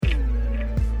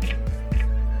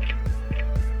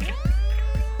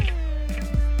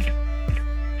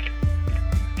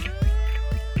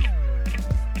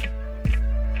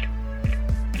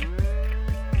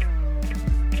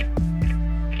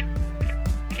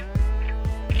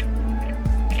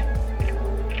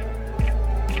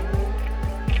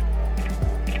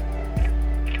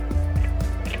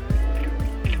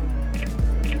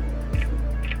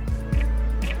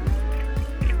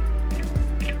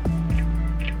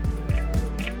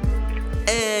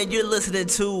And you're listening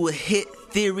to Hit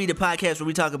Theory, the podcast where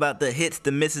we talk about the hits,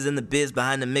 the misses, and the biz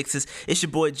behind the mixes. It's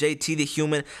your boy JT the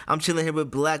Human. I'm chilling here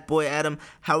with Black Boy Adam.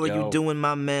 How are you doing,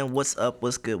 my man? What's up?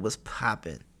 What's good? What's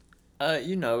popping?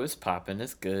 It's popping.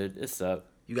 It's good. It's up.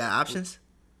 You got options?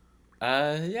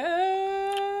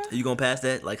 Yeah. Are you gonna pass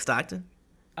that like Stockton?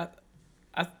 I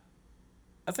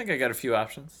think I got a few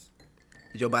options.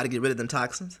 Did your body get rid of them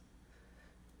toxins?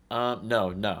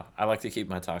 No. I like to keep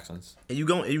my toxins. And you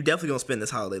definitely gonna spend this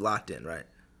holiday locked in, right?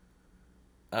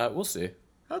 We'll see.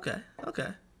 Okay.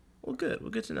 Well, good. Well,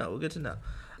 good to know.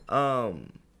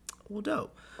 Well,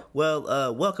 dope.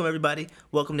 Well, welcome everybody.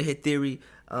 Welcome to Hit Theory.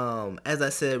 As I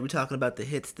said, we're talking about the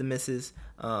hits, the misses.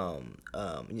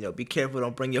 Be careful.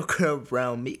 Don't bring your girl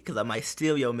around me because I might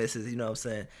steal your misses. You know what I'm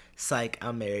saying? Psych.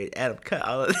 I'm married. Adam, cut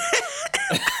all of that.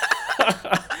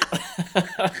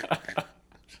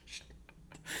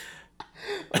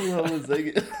 Hold on a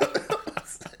second.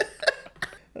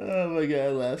 Oh my god, I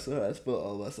laughed so hard I spilled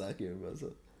all my sake here, bro.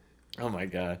 Oh my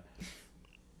god.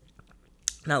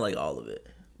 Not like all of it,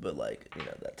 but like,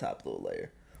 that top little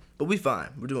layer. But we fine.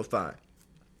 We're doing fine.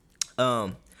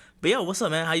 But yo, what's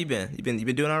up, man? How you been? You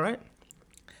been doing all right?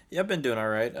 Yeah, I've been doing all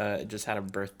right. Just had a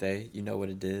birthday. You know what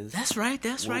it is. That's right.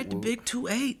 The big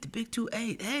 28. The big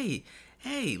 28.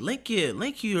 Hey, link your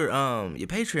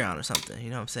Patreon or something.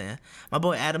 You know what I'm saying? My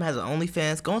boy Adam has an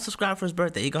OnlyFans. Go and subscribe for his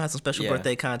birthday. He gonna have some special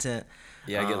birthday content.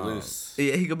 Yeah, get loose.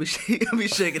 Yeah, he gonna be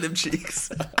shaking them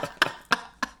cheeks.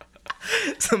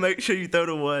 So make sure you throw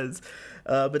the ones.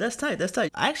 But that's tight.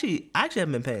 I actually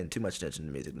haven't been paying too much attention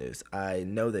to music news. I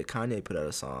know that Kanye put out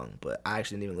a song, but I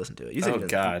actually didn't even listen to it. You said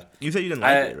you didn't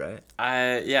like it, right?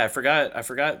 I forgot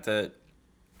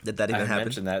that even happened. I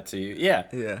mentioned that to you.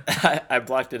 Yeah. I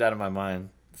blocked it out of my mind.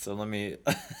 So let me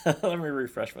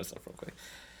refresh myself real quick.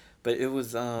 But it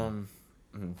was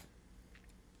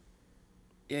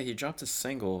he dropped a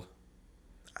single.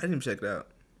 I didn't even check it out.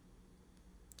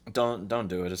 Don't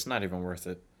do it. It's not even worth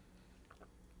it.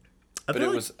 But it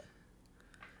was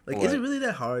like, is it really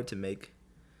that hard to make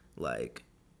like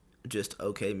just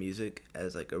okay music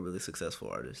as like a really successful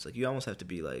artist? Like, you almost have to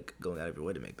be like going out of your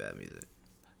way to make bad music.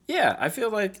 Yeah, I feel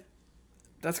like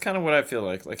that's kind of what I feel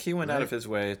like. Like, he went out of his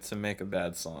way to make a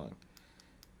bad song.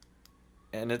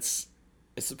 And it's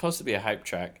supposed to be a hype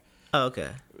track. Oh, okay.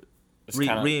 It's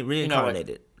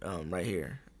reincarnated right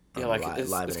here. Yeah, like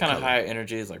it's kind of high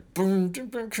energy. It's like boom,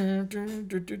 okay,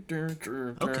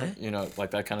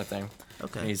 like that kind of thing.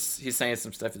 Okay. And he's saying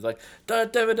some stuff. He's like da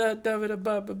da da da da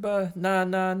ba ba ba na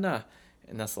na na,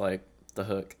 and that's like the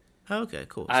hook. Okay,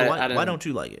 cool. So why don't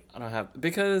you like it? I don't have,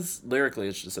 because lyrically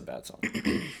it's just a bad song.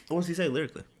 What does he say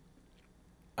lyrically?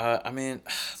 Let me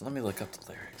look up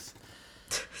the lyrics.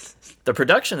 The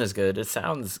production is good. It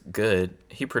sounds good.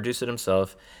 He produced it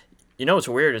himself. You know what's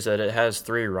weird is that it has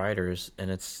 3 writers,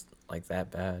 and it's, like, that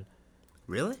bad.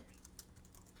 Really?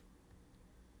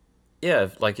 Yeah,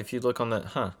 like, if you look on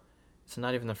the... It's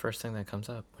not even the first thing that comes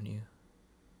up when you...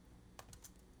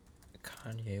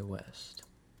 Kanye West.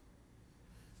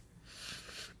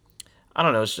 I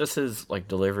don't know, it's just his, like,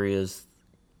 delivery is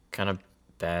kind of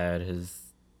bad. His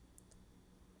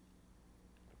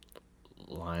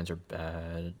lines are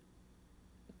bad.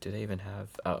 Do they even have...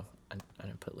 Oh, I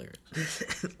didn't put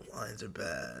lyrics. Lines are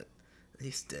bad. He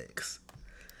stinks.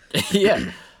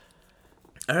 Yeah.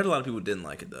 I heard a lot of people didn't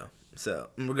like it, though. So,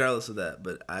 regardless of that,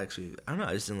 but I don't know,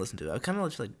 I just didn't listen to it. I kind of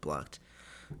just, like, blocked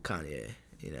Kanye,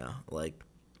 like,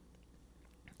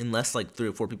 unless, like, 3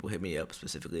 or 4 people hit me up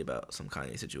specifically about some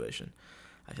Kanye situation,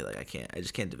 I feel like I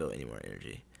just can't devote any more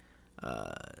energy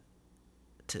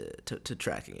to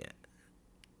tracking it.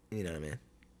 You know what I mean?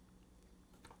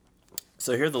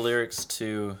 So here are the lyrics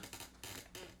to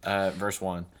verse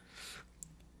 1.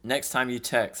 Next time you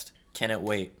text, can it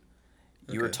wait?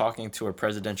 You were talking to a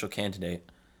presidential candidate.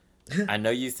 I know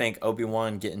you think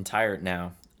Obi-Wan getting tired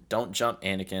now. Don't jump,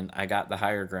 Anakin. I got the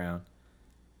higher ground.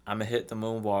 I'ma hit the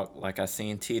moonwalk like I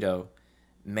seen Tito.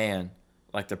 Man,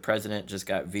 like the president just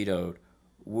got vetoed.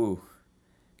 Woo.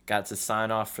 Got to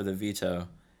sign off for the veto.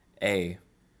 I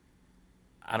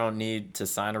don't need to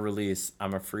sign a release.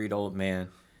 I'm a freed old man.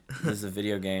 This is a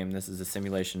video game. This is a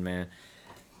simulation, man.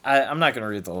 I'm not going to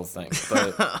read the whole thing.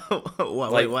 But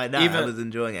why not? I was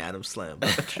enjoying Adam's slam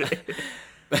poetry.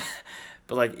 but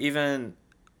like, even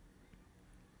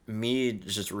me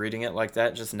just reading it like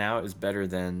that just now is better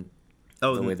than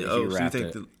the way that he rapped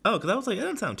it. Because I was like, it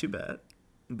doesn't sound too bad.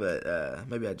 But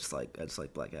maybe I just like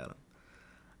Black Adam.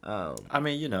 I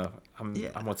mean,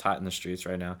 I'm what's hot in the streets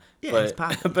right now. Yeah, but it's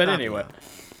popping anyway. Now.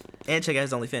 And check out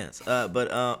his OnlyFans.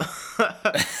 But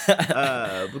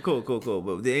cool.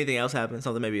 But did anything else happen?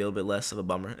 Something maybe a little bit less of a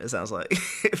bummer, it sounds like,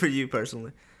 for you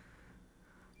personally?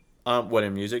 What,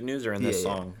 in music news or in this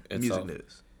song music itself?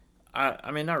 news.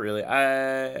 I mean, not really.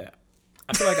 I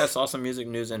feel like I saw some music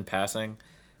news in passing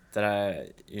that I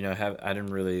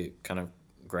didn't really kind of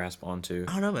grasp onto.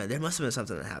 I don't know, man. There must have been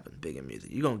something that happened big in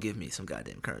music. You gonna give me some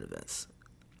goddamn current events?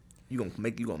 You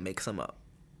gonna make some up?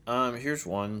 Here's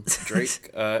one.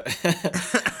 Drake.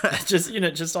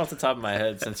 Just off the top of my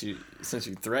head, since you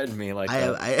threatened me like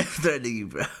that. I am threatening you,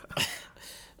 bro.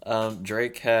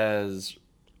 Drake has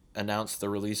announced the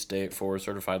release date for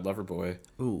Certified Lover Boy.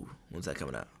 Ooh, when's that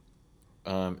coming out?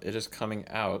 It is coming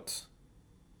out.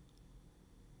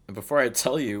 And before I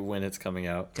tell you when it's coming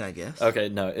out, Can I guess? okay,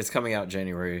 no, it's coming out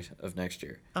January of next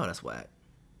year. Oh, that's whack.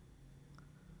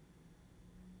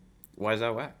 Why is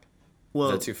that whack? Well,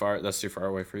 Is that too far? That's too far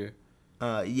away for you.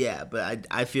 yeah, but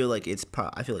I feel like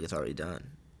I feel like it's already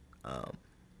done.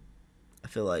 I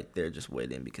feel like they're just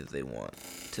waiting because they want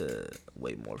to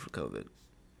wait more for COVID.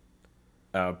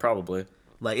 Probably.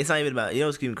 Like, it's not even about,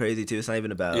 what's even crazy too? It's not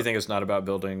even about. You think it's not about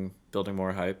building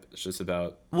more hype? It's just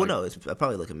about. Well, no, it's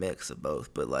probably like a mix of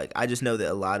both. But like, I just know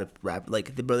that a lot of rap,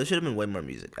 like, bro, there should have been way more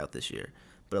music out this year.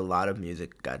 But a lot of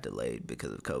music got delayed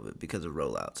because of COVID, because of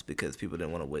rollouts, because people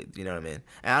didn't want to wait. You know what I mean?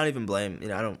 And I don't even blame.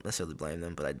 I don't necessarily blame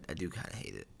them, but I do kind of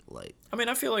hate it. Like, I mean,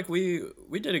 I feel like we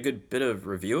did a good bit of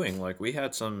reviewing. Like, we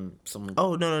had some.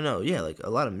 oh no, yeah, like a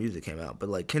lot of music came out, but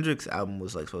like Kendrick's album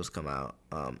was like supposed to come out.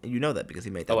 And you know that because he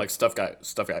made that. Oh, like stuff got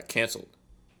canceled.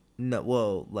 No,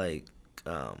 well, like,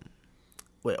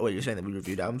 wait, you're saying that we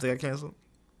reviewed albums that got canceled?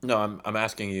 No, I'm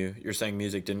asking you. You're saying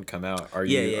music didn't come out. Are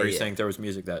you saying there was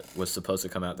music that was supposed to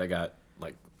come out that got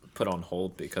like put on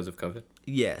hold because of COVID?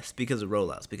 Yes, because of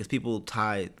rollouts. Because people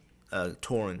tie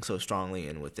touring so strongly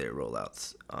in with their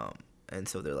rollouts, and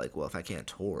so they're like, well, if I can't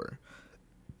tour,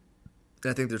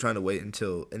 I think they're trying to wait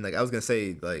until, and like I was gonna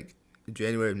say, like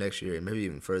January of next year, and maybe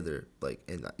even further. Like,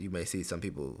 and you may see some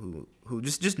people who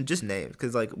just names,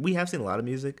 because like we have seen a lot of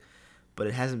music, but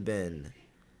it hasn't been.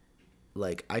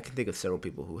 Like, I can think of several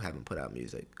people who haven't put out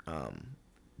music,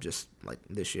 just like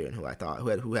this year, and who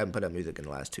haven't put out music in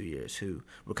the last 2 years, who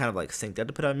were kind of like synced up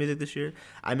to put out music this year.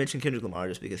 I mentioned Kendrick Lamar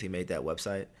just because he made that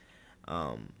website,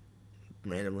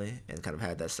 randomly, and kind of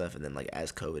had that stuff, and then like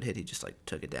as COVID hit, he just like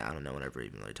took it down, and no one ever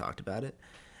even really talked about it.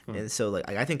 And so like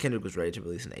I think Kendrick was ready to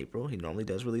release in April. He normally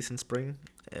does release in spring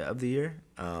of the year,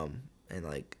 and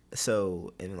like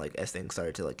so, and like as things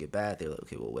started to like get bad, they were like,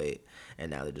 okay, we'll wait, and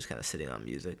now they're just kind of sitting on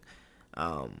music.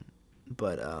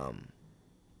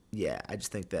 Yeah, I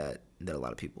just think that a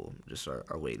lot of people just are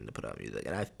waiting to put out music,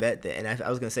 and I bet that, and I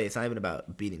was gonna say it's not even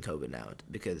about beating COVID now,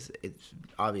 because it's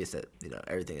obvious that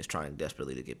everything is trying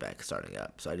desperately to get back starting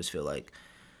up. So I just feel like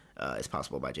it's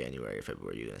possible by January or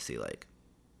February you're gonna see like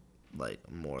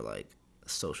more like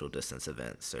social distance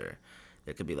events, or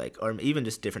there could be like, or even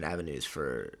just different avenues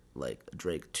for like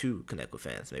Drake to connect with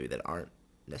fans, maybe that aren't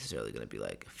necessarily going to be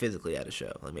like physically at a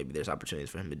show. Like maybe there's opportunities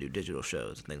for him to do digital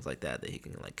shows and things like that he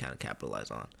can like kind of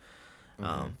capitalize on.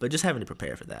 But just having to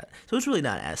prepare for that. So it's really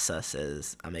not as sus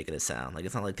as I'm making it sound. Like,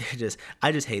 it's not like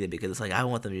I just hate it because it's like, I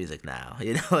want the music now.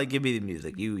 Like, give me the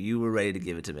music. You were ready to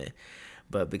give it to me.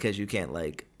 But because you can't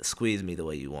like squeeze me the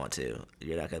way you want to,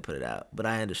 you're not gonna put it out. But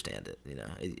I understand it.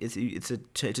 It's a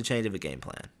change of a game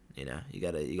plan. You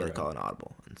gotta Right. call an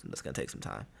audible, and that's gonna take some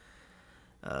time.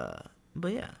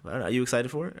 But yeah, I don't know. Are you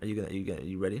excited for it? Are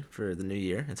you ready for the new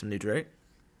year and some new Drake?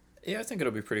 Yeah, I think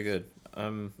it'll be pretty good.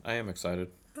 I am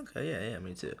excited. Okay, yeah,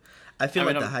 me too. I feel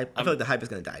like the hype is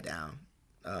gonna die down.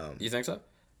 You think so?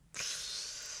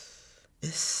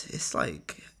 It's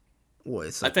like, well,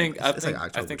 it's I like, think it's like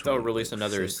October I think they'll 20, release like,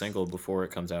 another 6th. single before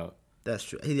it comes out. That's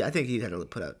true. I think he'd have to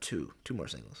put out two more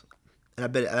singles, and I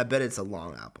bet it's a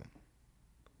long album.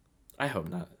 I hope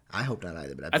not. I hope not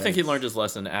either, but I think he learned his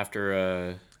lesson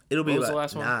after. It'll be what was about, the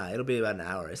last one? Nah, it'll be about an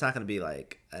hour. It's not gonna be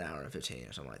like an hour and 15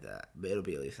 or something like that, but it'll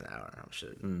be at least an hour. I'm sure.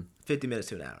 50 minutes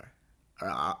to an hour. Or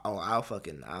I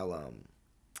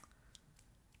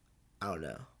don't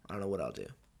know. I don't know what I'll do,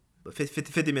 but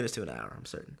 50 minutes to an hour. I'm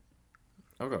certain.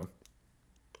 Okay.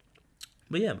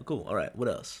 But yeah, but cool. All right. What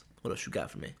else? What else you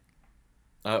got for me?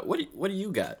 What do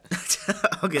you got?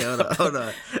 Okay, hold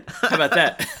on. How about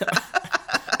that?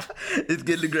 It's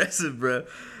getting aggressive, bro.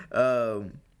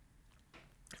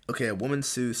 Okay, a woman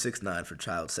sues 6ix9ine for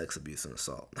child sex abuse and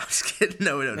assault. No, I'm just kidding.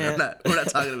 No, we're not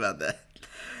talking about that.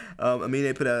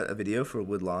 Amine put out a video for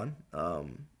Woodlawn. But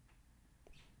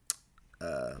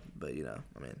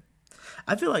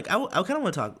I feel like I kind of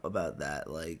want to talk about that.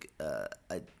 Like, how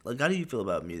do you feel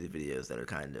about music videos that are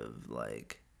kind of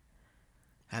like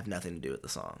have nothing to do with the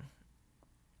song?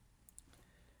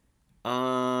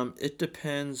 It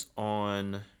depends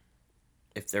on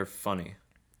if they're funny.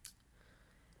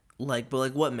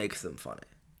 But what makes them funny?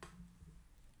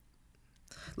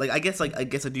 I guess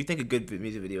do you think a good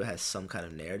music video has some kind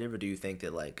of narrative, or do you think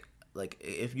that like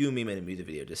if you and me made a music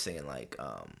video just singing like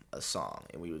a song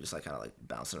and we were just like kind of like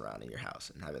bouncing around in your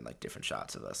house and having like different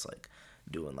shots of us like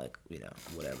doing like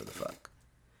whatever the fuck,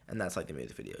 and that's like the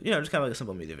music video, just kind of like a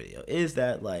simple music video, is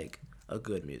that like a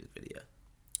good music video?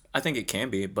 I think it can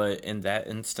be, but in that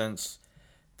instance,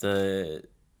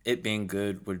 it being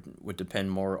good would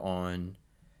depend more on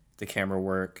the camera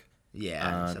work.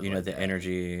 Yeah, like the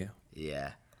energy.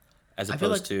 Yeah. As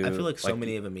opposed to, I feel like so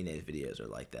many of Aminé's videos are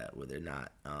like that, where they're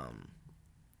not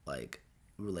like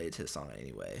related to the song in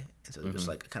any way, and so they're just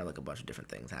like kind of like a bunch of different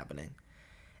things happening.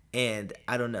 And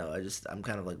I don't know, I'm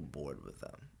kind of like bored with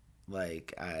them.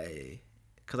 Like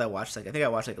because I watched I think I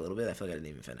watched like a little bit. I feel like I didn't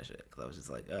even finish it because I was just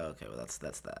like, oh, okay, well that's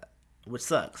that, which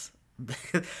sucks.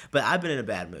 But I've been in a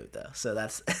bad mood though, so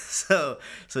that's so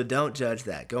don't judge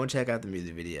that. Go and check out the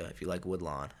music video if you like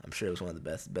Woodlawn. I'm sure it was one of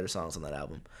the better songs on that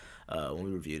album when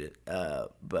we reviewed it.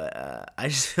 But I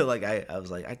just feel like I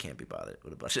was like, I can't be bothered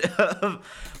with a bunch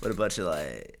of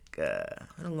like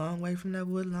a long way from that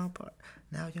Woodlawn part.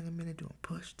 Now Young Aminé doing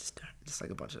push to start, just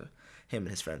like a bunch of him and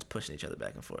his friends pushing each other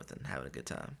back and forth and having a good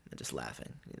time and just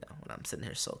laughing, when I'm sitting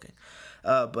here sulking.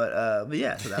 But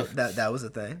yeah, so that was a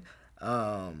thing.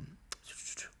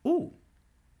 Ooh,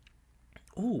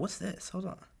 what's this? Hold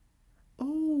on.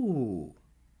 Ooh,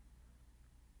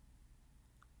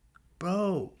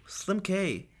 bro, Slim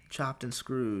K chopped and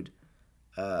screwed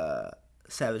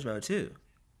Savage Mode 2.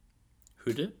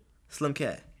 Who did? Slim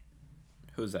K.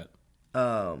 Who's that?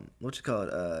 What you call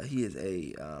it? He is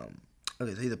a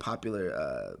okay, so he's a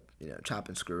popular chop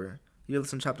and screwer. You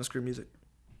listen to chop and screw music?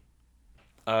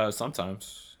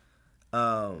 Sometimes.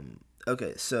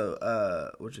 Okay,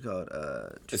 so what you call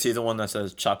it? Is he the one that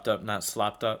says chopped up, not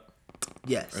slopped up?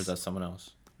 Yes. Or is that someone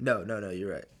else? No,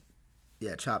 you're right.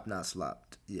 Yeah, chopped, not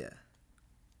slopped. Yeah.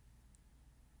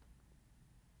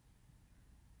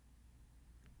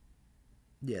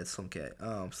 Yeah, it's Slim K.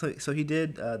 So he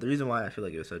did the reason why I feel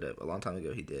like it was so dope. A long time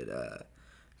ago, he did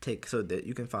take so that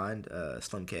you can find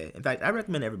Slim K. In fact, I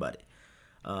recommend everybody.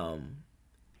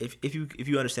 If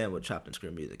you understand what chopped and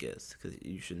screwed music is, because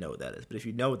you should know what that is. But if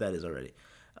you know what that is already,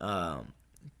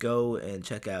 go and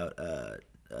check out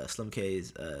Slim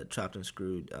K's chopped and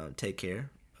screwed "Take Care"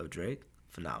 of Drake.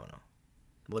 Phenomenal.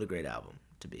 What a great album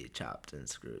to be chopped and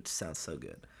screwed. Sounds so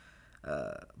good.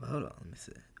 But hold on, let me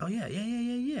see. Oh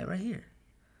yeah, right here.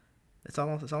 It's all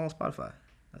on Spotify.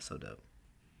 That's so dope.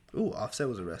 Ooh, Offset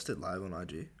was arrested live on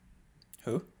IG.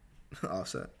 Who?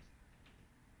 Offset.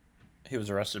 He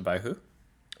was arrested by who?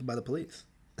 By the police.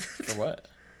 For what?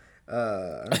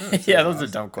 I don't know. Yeah, that was a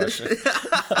dumb question.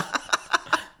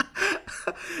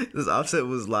 This Offset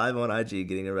was live on IG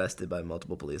getting arrested by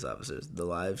multiple police officers. The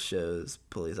live shows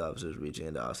police officers reaching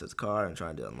into Offset's car and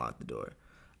trying to unlock the door.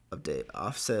 Update: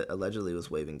 Offset allegedly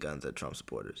was waving guns at Trump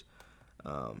supporters.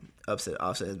 Offset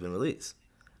has been released.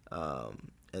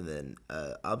 And then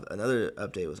another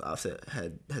update was Offset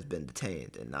has been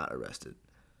detained and not arrested.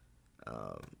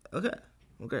 Okay.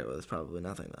 Well, great. Well, it's probably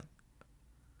nothing then.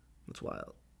 That's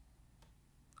wild.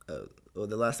 Well,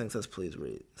 the last thing says please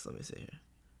read. So let me see here.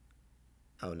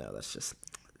 Oh, no, that's just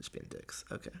being dicks.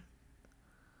 Okay.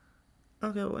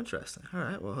 Okay, well, interesting. All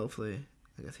right, well, hopefully,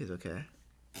 I guess he's okay.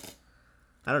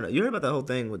 I don't know. You heard about the whole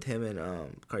thing with him and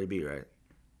Cardi B, right?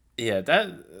 Yeah,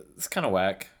 that's kind of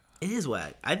whack. It is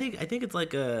whack. I think it's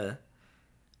like a,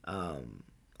 I'm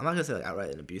not gonna say like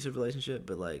outright an abusive relationship,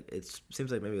 but like it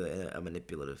seems like maybe like a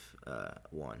manipulative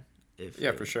one.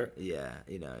 For sure. Yeah,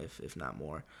 if not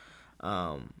more,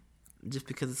 just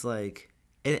because it's like,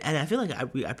 and I feel like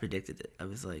I predicted it. I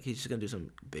was like, he's just gonna do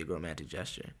some big romantic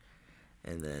gesture,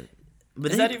 and then.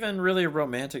 But is that even really a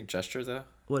romantic gesture though?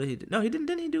 What did he do? No, he didn't.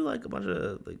 Didn't he do like a bunch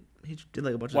of like? He did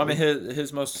like a bunch of. Well, I mean,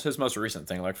 his most recent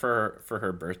thing, like for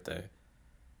her birthday,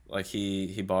 like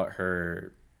he bought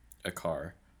her a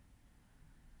car.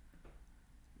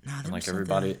 Nah, and like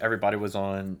everybody was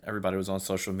on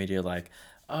social media like,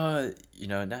 now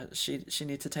she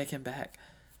needs to take him back,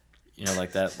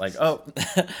 like that, like or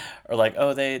like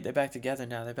they back together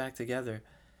now, they're back together,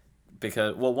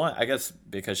 because I guess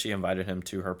because she invited him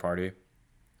to her party,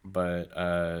 but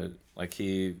and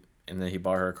then he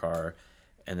bought her a car,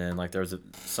 and then like there was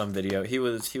some video he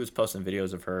was posting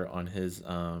videos of her on his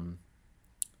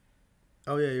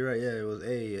Oh yeah, you're right. Yeah,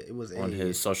 it was on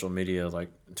his social media,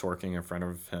 like twerking in front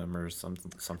of him or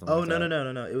something. Oh like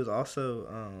that. No! It was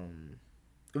also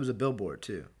it was a billboard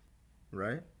too,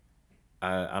 right?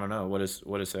 I don't know what is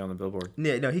it say on the billboard.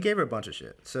 Yeah, no, he gave her a bunch of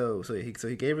shit. So he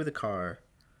gave her the car,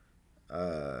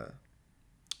 and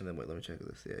then wait, let me check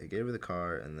this. Yeah, he gave her the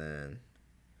car, and then,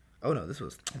 oh no,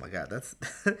 oh my god, that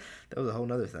was a whole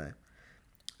nother thing.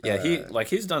 Yeah,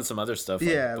 he's done some other stuff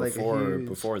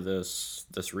before this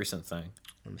recent thing.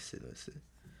 Let me see.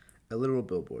 A literal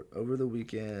billboard. Over the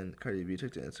weekend, Cardi B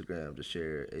took to Instagram to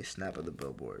share a snap of the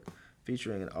billboard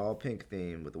featuring an all pink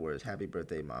theme with the words "Happy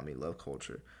Birthday, Mommy, Love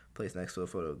Culture," placed next to a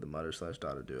photo of the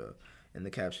mother/daughter duo. In the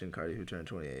caption, Cardi, who turned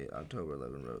 28 October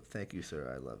 11, wrote, "Thank you,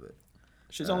 sir. I love it."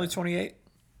 She's only 28.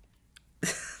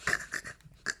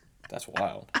 That's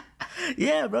wild.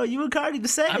 Yeah, bro, you and Cardi the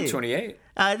same. I'm 28.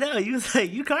 I know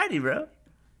you Cardi, bro.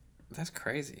 That's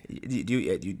crazy. Do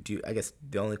you? I guess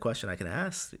the only question I can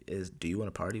ask is, do you want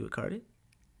to party with Cardi?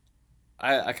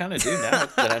 I kind of do now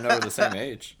that I know we're the same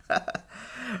age.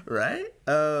 Right?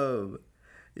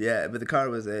 Yeah, but the car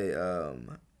was a.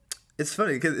 It's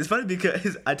funny because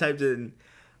I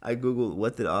googled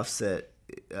what did Offset.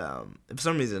 For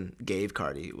some reason, gave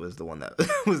Cardi was the one that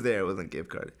was there. It wasn't give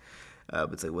Cardi,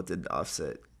 but it's like what did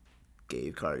Offset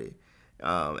gave Cardi,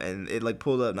 and it like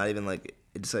pulled up. Not even like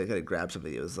it just like kind of grabbed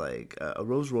something. It was like a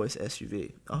Rolls Royce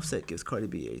SUV. Offset gives Cardi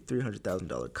B a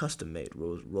 $300,000 custom made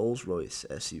Rolls Royce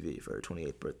SUV for her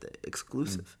 28th birthday,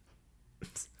 exclusive.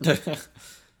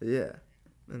 Yeah,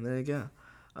 and there you go.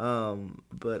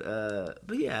 But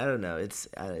yeah, I don't know. It's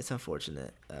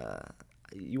unfortunate.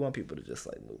 You want people to just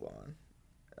like move on.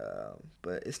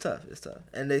 But it's tough.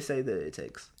 And they say that it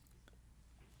takes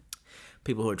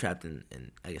people who are trapped in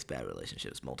I guess bad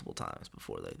relationships multiple times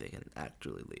before they can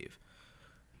actually leave.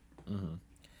 Mm-hmm.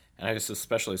 And I guess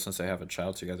especially since they have a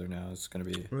child together now, it's going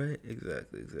to be right.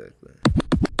 Exactly.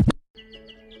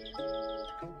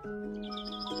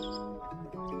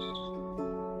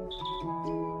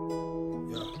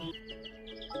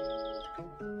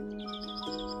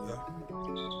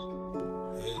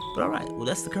 But all right, well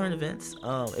that's the current events.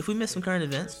 If we miss some current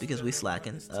events because we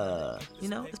slacking,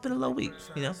 it's been a low week.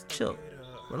 Chill,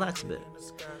 relax a bit.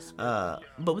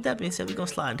 But with that being said, we're gonna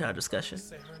slide into our discussion.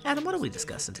 Adam, what are we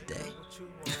discussing today?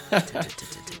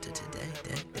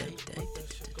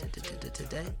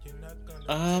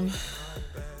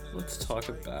 Let's talk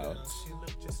about.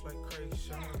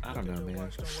 I don't know,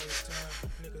 man.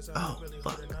 Oh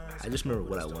fuck! I just remember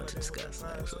what I wanted to discuss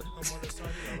actually.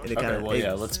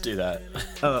 Yeah, let's do that.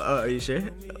 Oh, are you sure?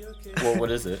 Well, what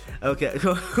is it? Okay,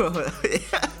 cool.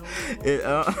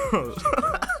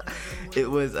 It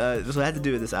was so it had to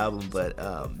do with this album, but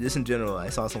just in general, I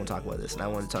saw someone talk about this, and I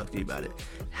wanted to talk to you about it.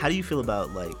 How do you feel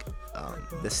about like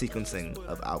the sequencing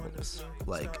of albums?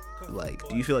 Like,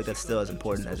 do you feel like that's still as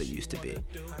important as it used to be?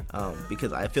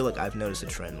 Because I feel like I've noticed a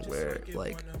trend where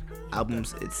like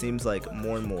albums, it seems like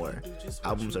more and more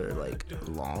albums are like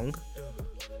long.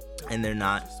 And they're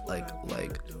not like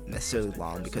necessarily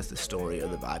long because the story or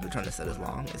the vibe they're trying to set is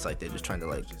long. It's like they're just trying to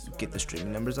like get the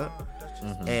streaming numbers up,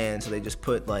 and so they just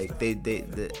put like they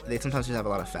sometimes just have a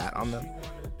lot of fat on them,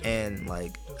 and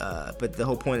like but the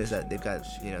whole point is that they've got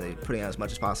they're putting out as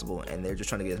much as possible, and they're just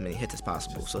trying to get as many hits as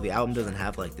possible. So the album doesn't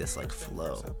have like this like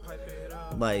flow,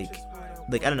 like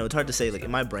I don't know. It's hard to say. Like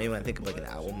in my brain when I think of like an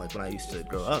album, like when I used to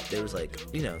grow up, there was like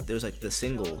there was like the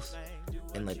singles.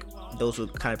 And like those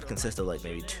would kind of consist of like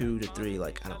maybe 2 to 3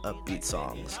 like kind of upbeat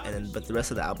songs, and then but the rest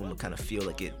of the album would kind of feel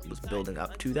like it was building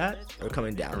up to that or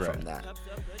coming down from that.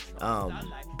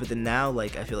 But then now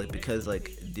like I feel like because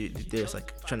like there's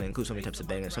like trying to include so many types of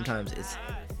bangers, sometimes it's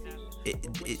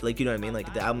like you know what I mean,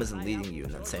 like the album isn't leading you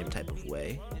in that same type of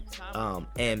way,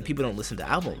 and people don't listen to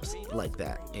albums like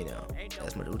that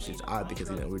as much, which is odd because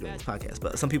we're doing this podcast.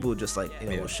 But some people just like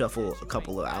will shuffle a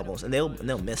couple of albums and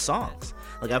they'll miss songs.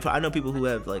 Like I know people who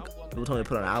have like people told me to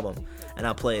put on an album and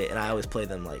I'll play it, and I always play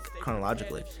them like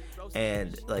chronologically.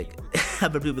 And like,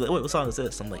 but people be like, "Wait, what song is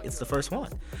this?" I'm like, "It's the first one."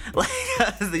 Like,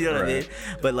 you know what I mean?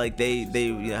 But like, they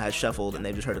had shuffled and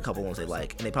they just heard a couple ones they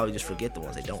like, and they probably just forget the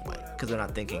ones they don't like because they're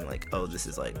not thinking like, "Oh, this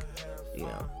is like,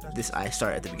 this I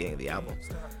start at the beginning of the album."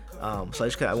 So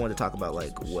I wanted to talk about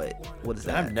like what is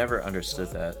that? I've never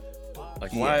understood that.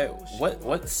 Like, why?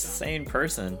 What sane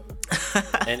person?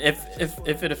 And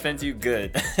if it offends you,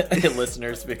 good,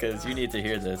 listeners, because you need to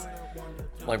hear this.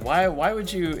 Like, why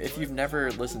would you, if you've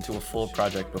never listened to a full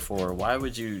project before, why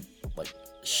would you like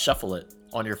shuffle it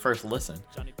on your first listen?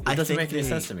 It doesn't make any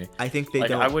sense to me. I think they like,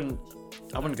 don't. I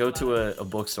wouldn't go to a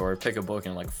bookstore, pick a book,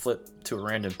 and like flip to a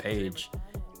random page,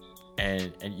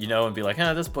 and be like,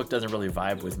 this book doesn't really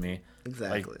vibe with me.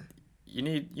 Exactly. Like, you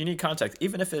need context,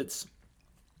 even if it's,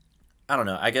 I don't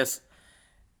know, I guess.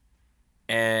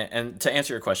 And to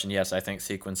answer your question, yes, I think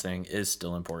sequencing is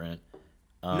still important.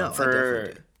 No, I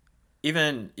definitely do.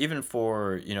 Even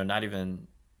for not even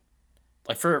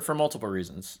like for multiple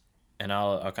reasons, and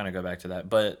I'll kind of go back to that,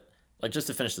 but like just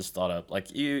to finish this thought up,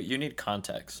 like you need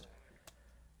context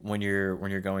when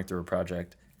you're going through a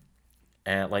project,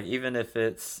 And like even if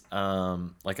it's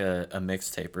like a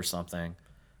mixtape or something,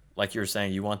 like you were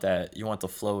saying, you want the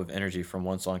flow of energy from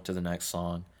one song to the next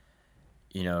song.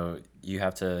 You know, you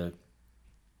have to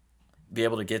be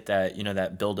able to get that, you know,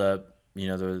 that build up, you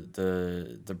know,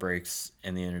 the breaks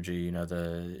and the energy, you know,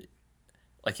 the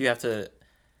like you have to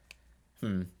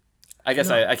I guess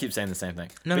No, I keep saying the same thing.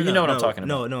 no, But no, you no, know what I'm no, talking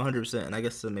no, about. no, 100%. And I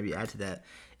guess to maybe add to that,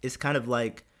 it's kind of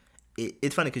like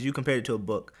it's funny because you compared it to a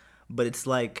book, but it's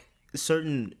like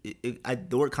certain.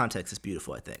 The word context is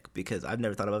beautiful, I think, because I've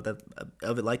never thought about that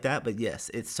of it like that. But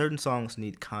yes, it's certain songs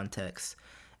need context,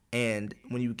 and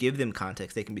when you give them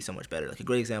context, they can be so much better. Like a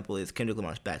great example is Kendrick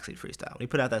Lamar's Backseat Freestyle. When he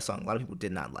put out that song, a lot of people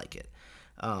did not like it,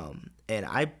 and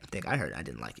I think I heard it, I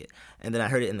didn't like it, and then I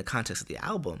heard it in the context of the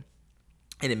album,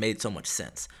 and it made so much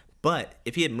sense. But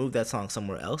if he had moved that song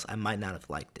somewhere else, I might not have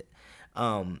liked it.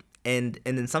 And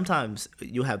then sometimes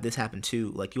you'll have this happen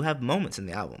too. Like you have moments in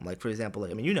the album. Like for example, like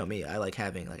I mean, you know me, I like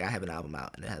having like I have an album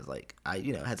out and it has like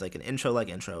it has like an intro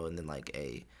and then like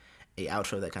a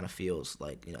outro that kind of feels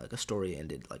like like a story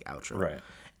ended like outro. Right.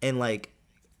 And like,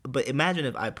 but imagine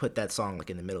if I put that song like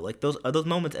in the middle. Like those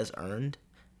moments as earned,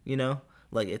 you know.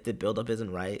 Like if the buildup isn't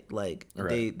right, like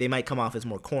Right. they might come off as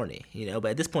more corny, you know.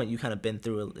 But at this point, you kind of been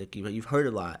through it, like you've heard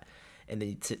a lot, and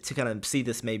then to kind of see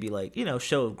this maybe like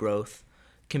show of growth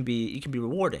can be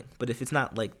rewarding. But if it's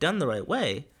not like done the right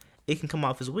way, it can come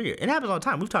off as weird. It happens all the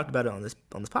time. We've talked about it on this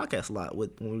podcast a lot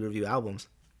with when we review albums.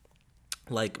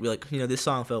 Like we're like this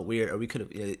song felt weird, or we could have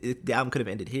the album could have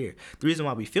ended here. The reason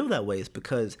why we feel that way is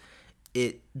because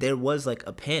there was like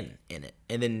a pin in it,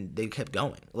 and then they kept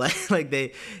going like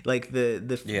they like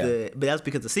the but that's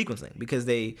because of sequencing, because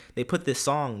they put this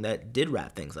song that did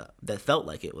wrap things up, that felt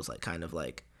like it was like kind of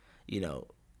like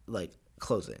like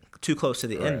closing too close to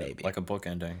the end, maybe Like a book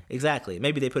ending. exactly,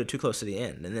 maybe they put it too close to the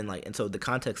end, and then and so the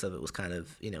context of it was kind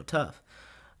of tough.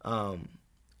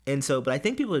 And so, but I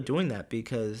think people are doing that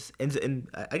because, and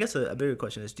I guess a bigger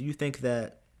question is, do you think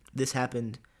that this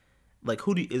happened, like,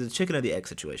 is it a chicken or the egg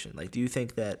situation? Like, do you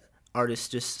think that artists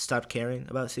just stopped caring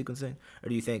about sequencing, or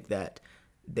do you think that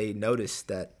they noticed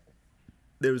that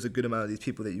there was a good amount of these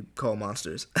people that you call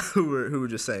monsters who were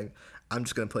just saying, I'm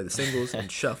just gonna play the singles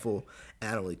and shuffle,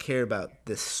 and I don't really care about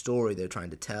this story they're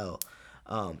trying to tell,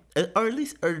 or at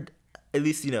least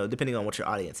depending on what your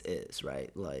audience is, right?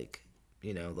 Like,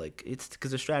 like it's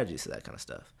because there's strategies to that kind of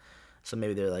stuff. So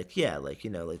maybe they're like, yeah, like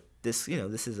like this,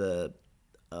 this is a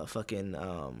fucking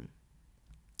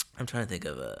I'm trying to think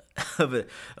of of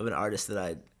an artist that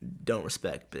I don't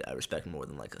respect, but I respect more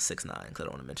than like a 6ix9ine, because I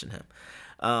don't want to mention him.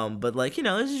 But like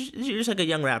you're just like a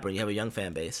young rapper, and you have a young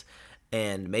fan base,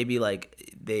 and maybe like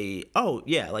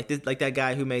like this, like that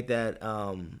guy who made that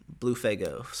Blue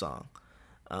Fago song.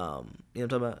 You know what I'm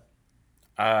talking about?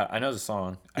 I know the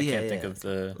song. I Yeah, can't think yeah. of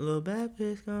the. Little bad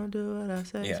bitch gonna do what I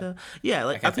say. Yeah. So yeah, I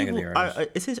like can't think of the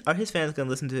artist. are his fans gonna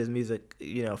listen to his music?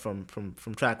 From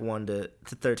track 1 to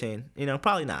 13.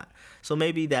 Probably not. So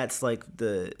maybe that's like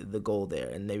the goal there,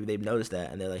 and maybe they've noticed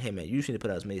that, and they're like, hey man, you just need to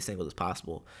put out as many singles as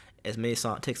possible, as many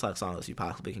TikTok songs as you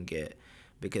possibly can get,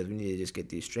 because we need to just get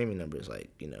these streaming numbers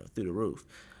like through the roof.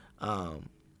 And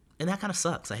that kind of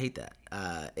sucks. I hate that.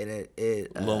 And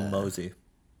it Lil Mosey.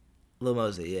 Lil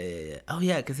Mosey, yeah. Oh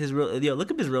yeah, because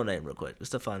look up his real name real quick.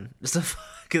 Just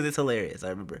because it's hilarious. I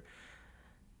remember.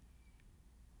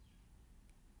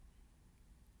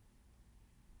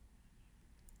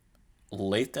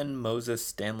 Lathan Moses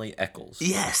Stanley Eccles.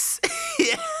 Yes.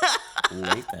 Yeah.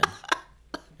 Lathan.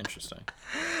 Interesting.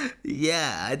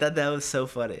 Yeah, I thought that was so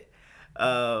funny.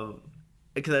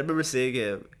 Because I remember seeing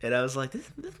him, and I was like,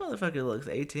 this motherfucker looks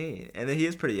 18, and then he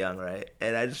is pretty young, right?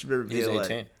 And I just remember being He's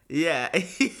 18. like, yeah,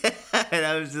 and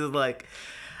I was just like,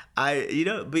 I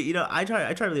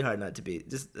try really hard not to be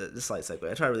just a slight segue.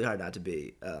 I try really hard not to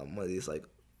be one of these like,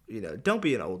 don't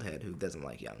be an old head who doesn't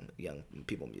like young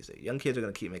people music. Young kids are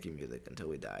gonna keep making music until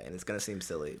we die, and it's gonna seem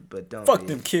silly, but Fuck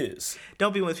them kids.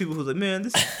 Don't be one of those people who's like, man,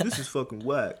 this is fucking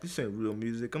whack. This ain't real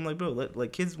music. I'm like, bro,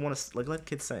 let kids want to let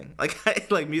kids sing.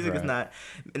 Like music is not.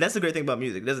 And that's the great thing about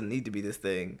music. It doesn't need to be this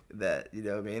thing that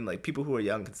what I mean. Like people who are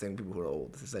young can sing. People who are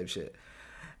old, it's the same shit.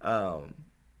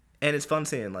 And it's fun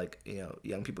seeing like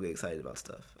young people get excited about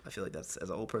stuff. I feel like that's, as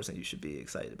an old person, you should be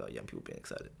excited about young people being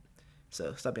excited.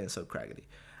 So stop being so craggedy.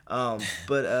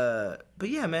 But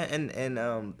yeah, man,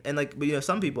 and like, but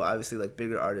some people obviously, like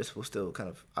bigger artists, will still kind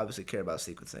of obviously care about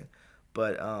sequencing,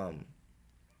 but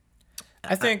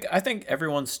I think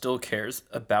everyone still cares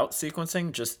about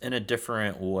sequencing, just in a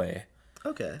different way.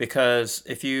 Okay. Because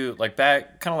if you like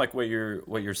back, kind of like what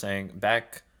you're saying,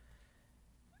 back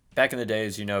in the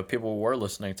days, people were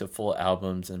listening to full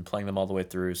albums and playing them all the way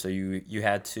through, so you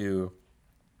had to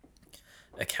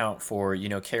account for, you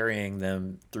know, carrying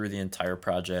them through the entire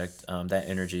project, that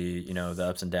energy, you know, the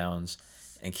ups and downs,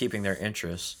 and keeping their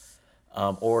interest.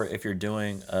 Or if you're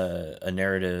doing a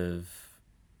narrative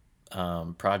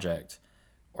project,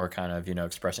 or kind of, you know,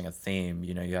 expressing a theme,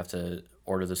 you know, you have to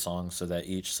order the songs so that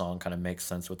each song kind of makes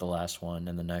sense with the last one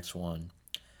and the next one,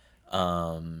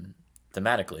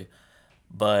 thematically.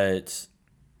 But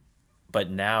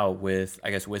now with,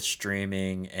 I guess, with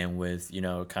streaming and with, you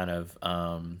know, kind of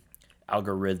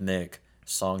algorithmic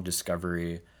song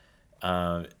discovery,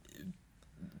 uh,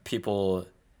 people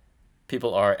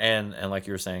are, and like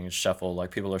you were saying, shuffle,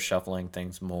 like people are shuffling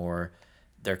things more.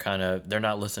 They're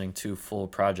not listening to full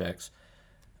projects.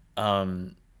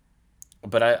 um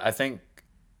but I think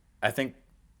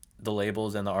the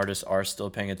labels and the artists are still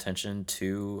paying attention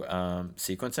to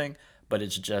sequencing, but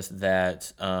it's just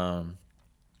that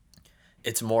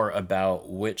it's more about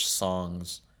which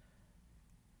songs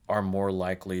are more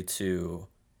likely to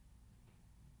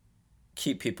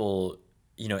keep people,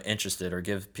 you know, interested, or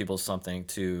give people something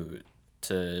to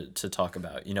talk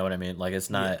about. You know what I mean? Like, it's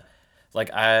Yeah. not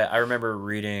like, I remember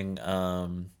reading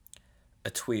a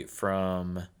tweet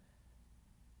from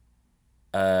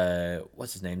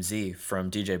what's his name, Z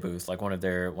from DJ Booth, like one of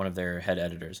their head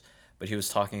editors, but he was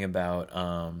talking about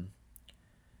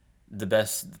the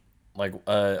best, like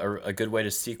a good way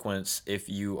to sequence if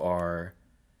you are,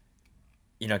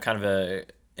 you know, kind of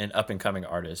an up and coming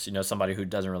artist, you know, somebody who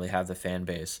doesn't really have the fan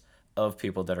base of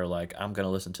people that are like, I'm gonna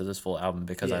listen to this full album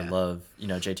because I Yeah. love, you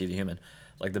know, JT the Human.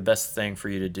 Like, the best thing for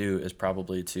you to do is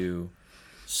probably to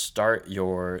start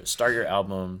your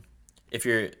album, if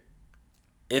you're,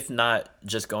 if not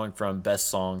just going from best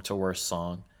song to worst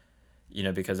song, you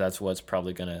know, because that's what's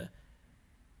probably gonna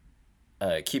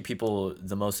keep people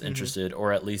the most Hmm. interested,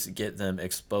 or at least get them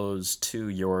exposed to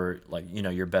your, like, you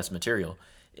know, your best material.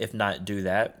 If not do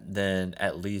that, then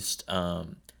at least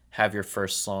have your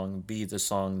first song be the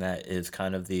song that is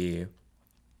kind of the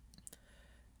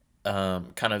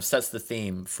kind of sets the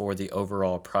theme for the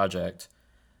overall project,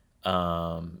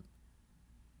 um,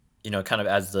 you know, kind of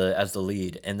as the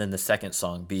lead, and then the second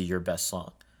song be your best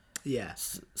song, Yeah.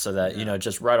 so that, you No. know,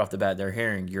 just right off the bat they're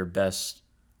hearing your best,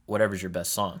 whatever's your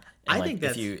best song. And I like, think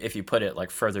if that's you put it like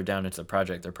further down into the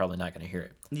project, they're probably not going to hear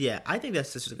it. Yeah, I think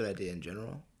that's just a good idea in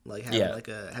general. Like Yeah.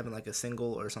 having like a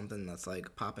single or something that's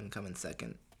like popping coming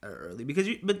second or early, because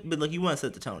but like you want to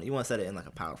set the tone. You want to set it in like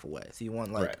a powerful way. So you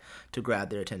want like Right. to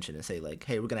grab their attention and say like,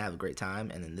 "Hey, we're going to have a great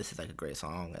time," and then this is like a great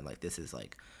song, and like this is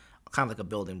like kind of like a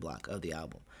building block of the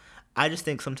album. I just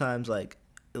think sometimes a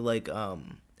lot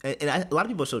of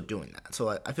people are still doing that. So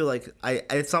I feel like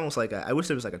it's almost like I wish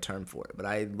there was like a term for it, but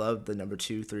I love the number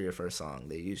 2, 3, or first song.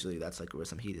 They usually, that's like where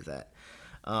some heat is at.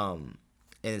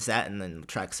 And it's that, and then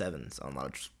track sevens on a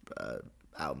lot of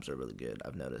albums are really good.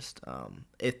 I've noticed.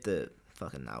 If the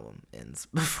fucking album ends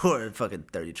before fucking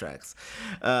 30 tracks,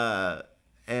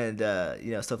 and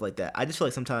you know, stuff like that. I just feel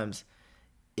like sometimes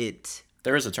it.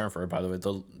 There is a term for it, by the way.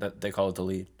 That they call it the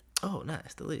lead. Oh,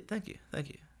 nice. Delete. Thank you. Thank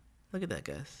you. Look at that,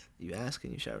 guys. You ask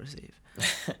and you shall receive.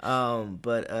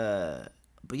 But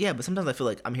yeah, but sometimes I feel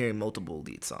like I'm hearing multiple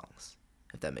lead songs,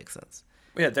 if that makes sense.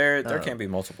 Yeah, there can be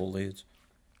multiple leads.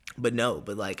 But no,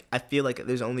 but like I feel like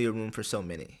there's only a room for so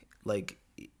many. Like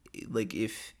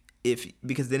if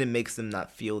because then it makes them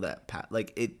not feel that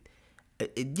like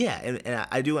yeah, and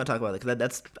I do want to talk about it, because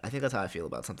that's, I think that's how I feel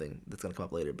about something that's gonna come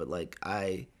up later. But like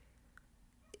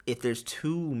if there's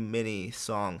too many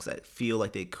songs that feel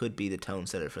like they could be the tone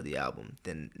setter for the album,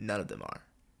 then none of them are.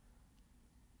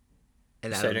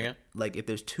 And I Say it don't, again. like, if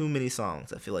there's too many songs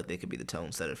that feel like they could be the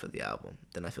tone setter for the album,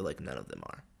 then I feel like none of them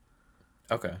are.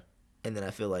 Okay. And then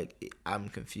I feel like I'm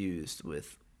confused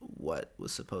with what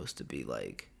was supposed to be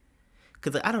like,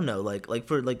 because like, I don't know,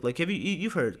 for have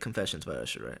you've heard Confessions by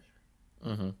Usher,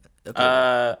 right? Mm-hmm. Okay.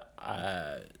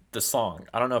 Uh, the song.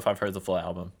 I don't know if I've heard the full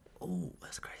album. Oh,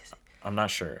 that's crazy. I'm not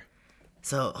sure.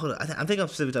 So hold on, I think I'm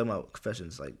specifically talking about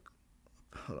Confessions. Like,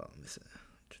 hold on, let me see.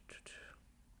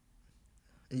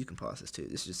 And you can pause this too.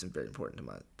 This is just very important to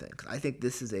my thing, 'cause I think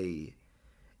this is a.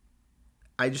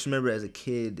 I just remember as a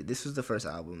kid, this was the first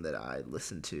album that I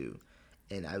listened to,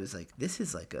 and I was like, this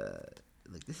is like a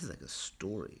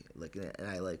story, like, and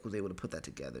I like was able to put that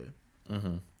together,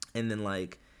 Mm-hmm. and then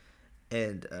like,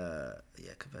 and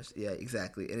yeah, Confession, yeah,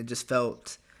 exactly, and it just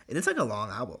felt, and it's like a long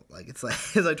album, like it's like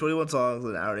it's like 21 songs,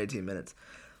 an hour and 18 minutes,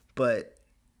 but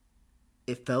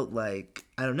it felt like,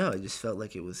 I don't know, it just felt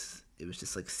like it was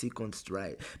just like sequenced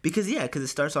right. Because it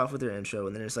starts off with their intro,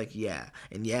 and then it's like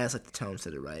and it's like the tone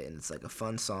set it right, and it's like a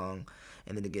fun song,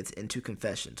 and then it gets into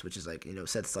Confessions, which is like,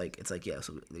 sets like, it's like,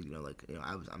 so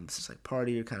I'm just like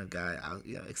partier kind of guy,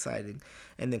 exciting,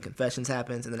 and then Confessions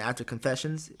happens, and then after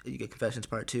Confessions you get Confessions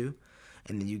Part 2,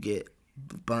 and then you get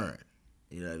Burn,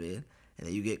 you know what I mean, and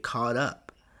then you get Caught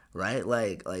Up, right?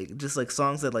 Like just like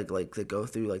songs that like that go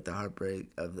through like the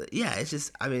heartbreak of the, it's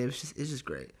just, I mean, it's just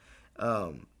great.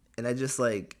 And I just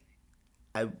like,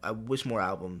 I wish more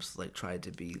albums like tried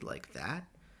to be like that.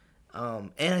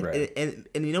 Right.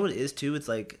 And you know what it is too? It's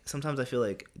like sometimes I feel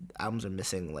like albums are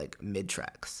missing like mid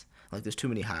tracks. Like there's too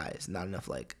many highs, not enough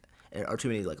like, or too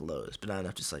many like lows, but not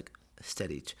enough just like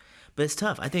steady. But it's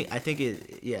tough. I think I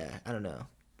don't know,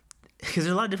 because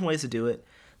there's a lot of different ways to do it.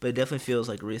 But it definitely feels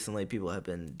like recently people have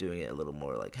been doing it a little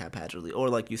more like haphazardly, or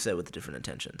like you said, with different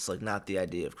intentions. Like not the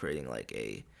idea of creating like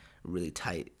a really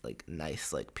tight, like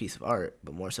nice, like piece of art,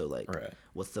 but more so like Right.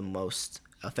 what's the most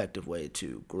effective way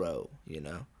to grow, you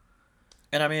know?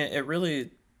 And I mean, it really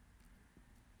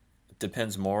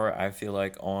depends more, I feel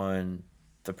like, on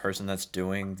the person that's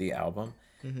doing the album,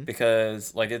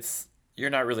 because like you're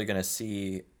not really going to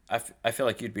see, I feel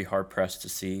like you'd be hard pressed to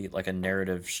see like a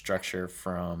narrative structure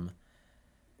from,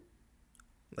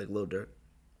 Like Lil Durk.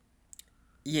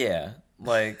 yeah,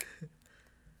 like,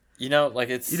 like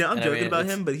it's, I'm and I joking mean, about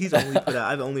it's, him, but he's only put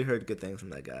out. I've only heard good things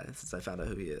from that guy since I found out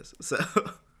who he is. So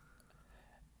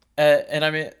and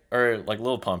I mean, or like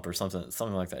Lil Pump or something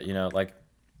like that, like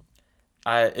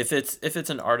if it's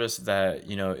an artist that,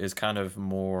 is kind of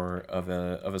more of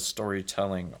a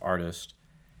storytelling artist,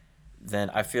 then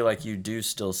I feel like you do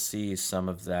still see some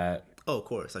of that of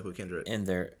course, like with Kendrick. in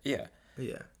there. Yeah.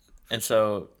 Yeah, And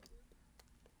so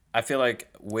I feel like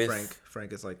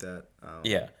Frank is like that.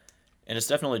 Yeah. And it's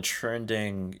definitely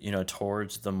trending,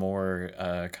 towards the more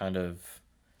kind of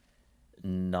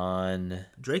non.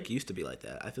 Drake used to be like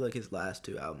that. I feel like his last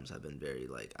two albums have been very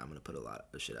like, I'm gonna put a lot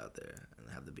of shit out there and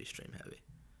have them be stream heavy.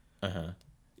 Uh-huh.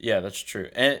 Yeah, that's true.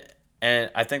 And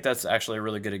I think that's actually a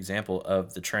really good example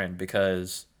of the trend,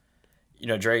 because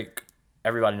Drake,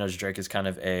 everybody knows Drake is kind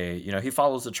of a, he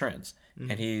follows the trends,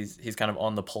 and he's kind of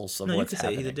on the pulse of No, you what's can say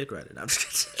happening. he's a dick rider. No, I'm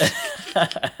just kidding.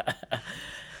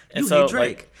 And You so hate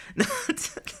Drake.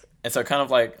 and so kind of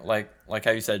like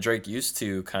how you said, Drake used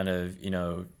to kind of,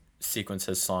 sequence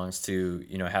his songs to,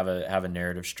 have a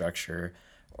narrative structure,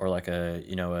 or like a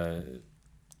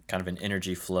kind of an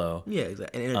energy flow. Yeah,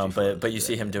 exactly. An energy flow, But you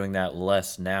see him doing that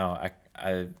less now.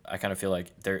 I kind of feel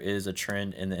like there is a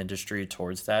trend in the industry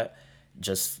towards that,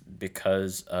 just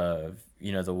because of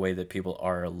the way that people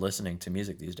are listening to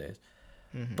music these days.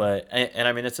 But and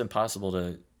I mean, it's impossible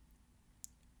to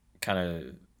kind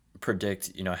of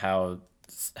predict how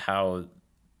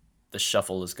the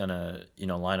shuffle is gonna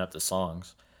line up the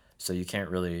songs, so you can't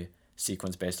really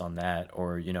sequence based on that,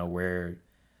 or where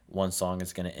one song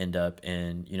is gonna end up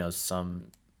in some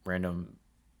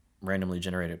randomly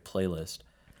generated playlist.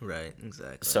 Right,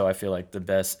 exactly. So I feel like the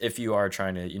best, if you are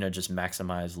trying to just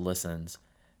maximize listens,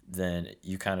 then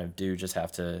you kind of do just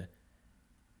have to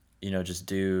just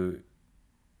do,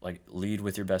 like, lead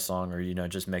with your best song, or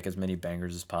just make as many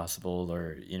bangers as possible,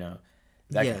 or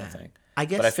that kind of thing. I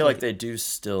guess, but I feel like they do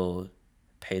still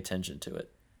pay attention to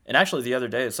it. And actually, the other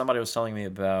day, somebody was telling me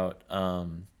about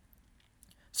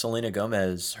Selena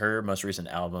Gomez, her most recent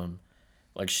album.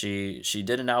 Like, she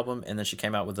did an album, and then she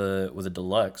came out with a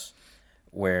deluxe,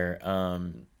 where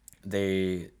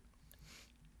they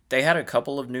had a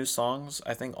couple of new songs,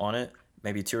 I think, on it,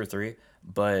 maybe 2 or 3,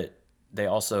 but they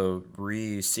also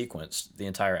re-sequenced the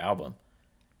entire album.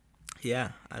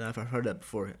 Yeah, I don't know if I've heard that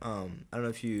before. I don't know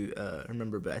if you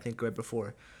remember, but I think right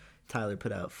before Tyler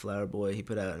put out Flower Boy, he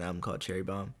put out an album called Cherry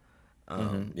Bomb.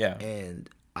 Yeah. And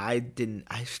I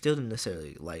still didn't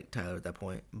necessarily like Tyler at that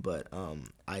point, but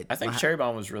I think Cherry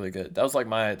Bomb was really good. That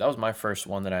was my first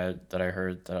one that I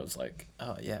heard that I was like,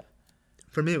 oh yeah.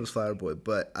 For me, it was Flower Boy,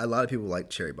 but a lot of people liked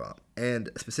Cherry Bomb, and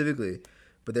specifically,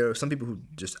 but there were some people who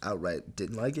just outright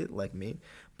didn't like it, like me.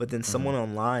 But then someone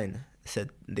online said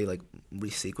they like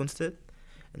resequenced it,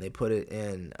 and they put it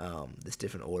in this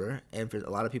different order, and for a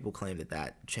lot of people claim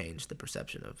that changed the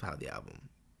perception of how the album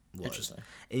was. Interesting.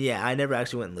 And yeah, I never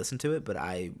actually went and listened to it, but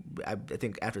I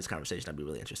think after this conversation, I'd be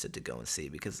really interested to go and see,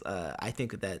 because I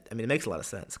think that, I mean, it makes a lot of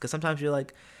sense, because sometimes you're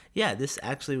like, yeah, this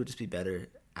actually would just be better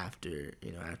after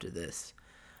this.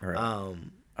 Right.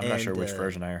 I'm not sure which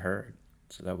version I heard,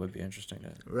 so that would be interesting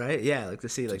to. Right? Yeah, like to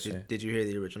see. Like, did you hear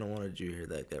the original one, or did you hear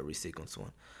that resequenced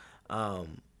one?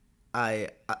 I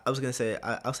was gonna say,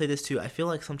 I'll say this too. I feel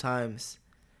like sometimes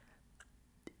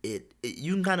it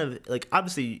you can kind of like,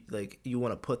 obviously, like, you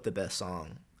want to put the best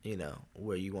song you know,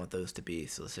 where you want those to be.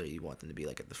 So let's say you want them to be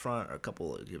like at the front, or a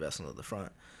couple of your best songs at the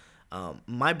front.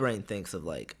 My brain thinks of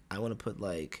like, I want to put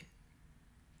like,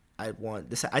 I want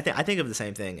this. I think of the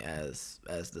same thing as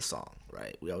the song,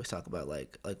 right? We always talk about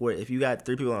like where, if you got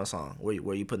 3 people on a song,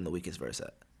 where you putting the weakest verse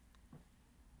at?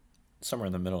 Somewhere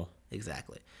in the middle.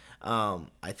 Exactly.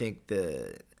 I think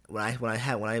when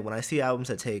I see albums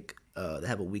that that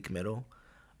have a weak middle,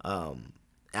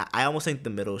 I almost think the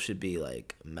middle should be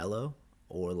like mellow,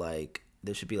 or like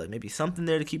there should be like maybe something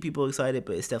there to keep people excited,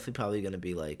 but it's definitely probably gonna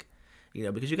be like, you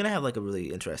know, because you're gonna have like a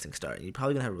really interesting start, and you're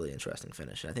probably gonna have a really interesting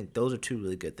finish. And I think those are 2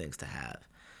 really good things to have.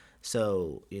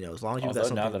 So, you know, as long as you've got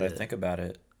something. Now that I think about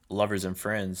it, Lovers and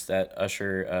Friends, that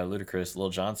Usher, Ludacris, Lil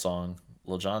Jon song,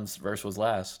 Lil Jon's verse was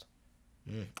last.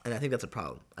 And I think that's a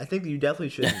problem. I think you definitely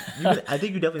shouldn't. I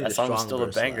think you definitely need a strong still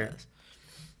verse a banger. last.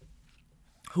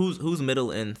 Who's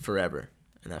middle in Forever,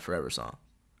 in that Forever song?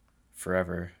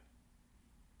 Forever.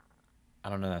 I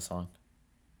don't know that song.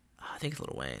 I think it's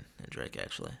Lil Wayne and Drake,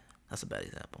 actually. That's a bad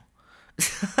example.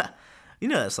 You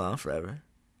know that song, Forever.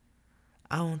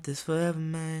 I want this forever,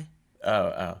 man.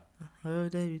 Oh.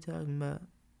 What they be talking about?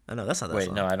 Oh, no, that's not that Wait,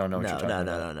 song. no, I don't know what you're talking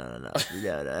about. No.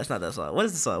 Yeah, that's not that song. What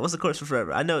is the song? What's the chorus for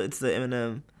Forever? I know it's the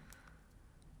Eminem.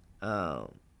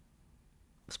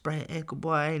 Sprained ankle,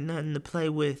 boy, ain't nothing to play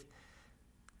with.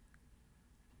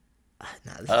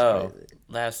 Nah, this is crazy.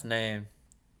 Last name.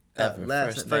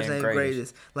 First name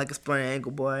greatest. Like a sprained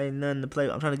ankle, boy, ain't nothing to play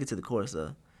with. I'm trying to get to the chorus,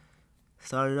 though.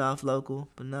 Started off local,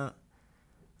 but not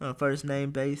on a first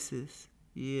name basis.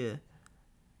 Yeah.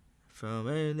 From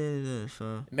everything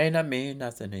from. It may not mean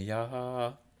nothing to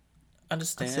y'all.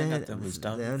 Understand nothing was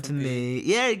done to me.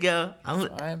 Yeah, there you go.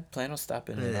 I ain't plan on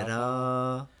stopping it at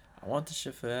all. I want this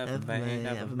shit forever, man.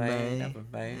 Never made.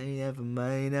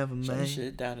 Shut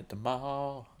shit down at the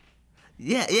mall.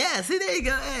 Yeah. See, there you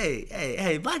go.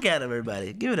 Hey, Black Adam,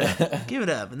 everybody. Give it up. Give it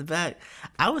up. In the back.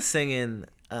 I was singing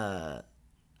Up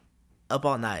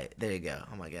All Night. There you go.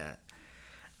 Oh, my God.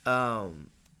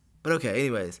 But okay,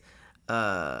 anyways.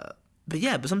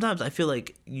 But sometimes I feel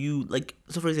like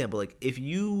so for example, like if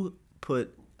you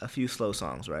put a few slow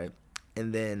songs, right?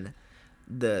 And then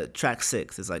the track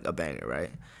 6 is like a banger,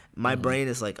 right? My brain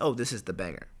is like, oh, this is the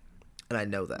banger. And I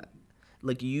know that.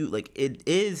 It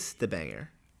is the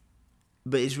banger.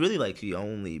 But it's really like the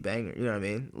only banger, you know what I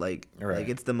mean? Like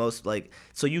it's the most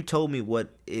so you told me what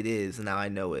it is and now I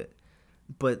know it.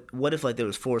 But what if like there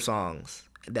was 4 songs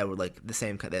that were like the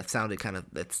same, that sounded kind of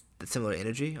that's similar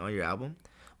energy on your album?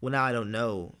 Well, now I don't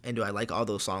know, and do I like all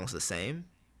those songs the same?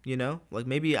 You know, like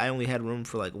maybe I only had room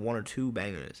for like 1 or 2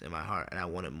 bangers in my heart, and I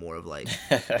wanted more of like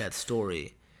that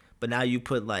story. But now you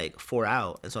put like 4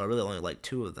 out, and so I really only like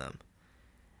 2 of them,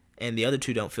 and the other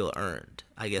 2 don't feel earned.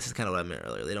 I guess it's kind of what I meant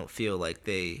earlier. They don't feel like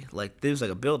there's like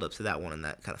a build up to that one in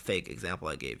that kind of fake example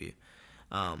I gave you.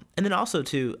 And then also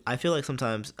too, I feel like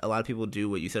sometimes a lot of people do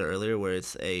what you said earlier, where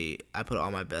I put all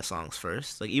my best songs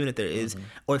first. Like even if there is,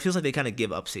 or it feels like they kind of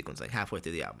give up sequencing halfway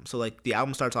through the album. So like the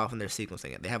album starts off and they're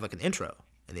sequencing it. They have like an intro,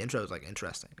 and the intro is like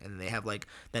interesting, and then they have like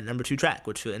that number 2 track,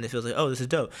 and it feels like, oh, this is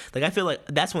dope. Like I feel like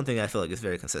that's one thing I feel like is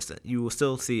very consistent. You will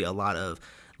still see a lot of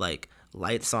like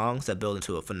light songs that build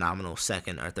into a phenomenal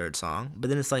second or third song, but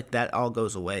then it's like that all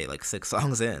goes away like 6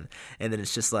 songs in, and then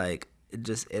it's just like.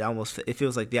 It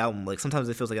feels like the album, like sometimes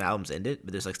it feels like an album's ended,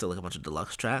 but there's like still like a bunch of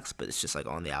deluxe tracks, but it's just like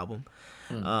on the album.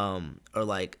 Or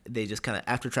like they just kind of,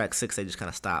 after track 6 they just kind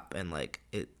of stop, and like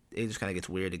it just kind of gets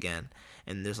weird again,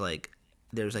 and there's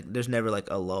never like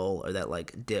a lull or that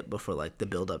like dip before like the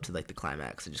build up to like the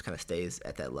climax. It just kind of stays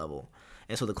at that level,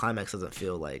 and so the climax doesn't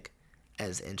feel like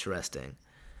as interesting.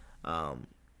 But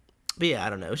yeah, I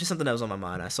don't know, it was just something that was on my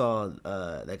mind. I saw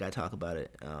that guy talk about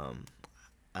it.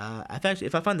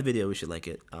 If I find the video, we should link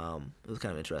it. It was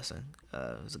kind of interesting.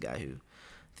 It was a guy who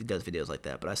does videos like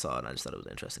that, but I saw it and I just thought it was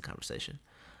an interesting conversation.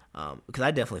 Because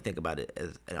I definitely think about it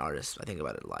as an artist. I think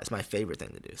about it a lot. It's my favorite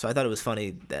thing to do. So I thought it was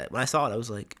funny that when I saw it, I was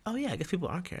like, oh yeah, I guess people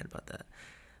aren't caring about that.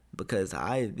 Because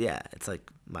it's like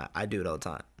I do it all the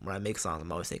time. When I make songs,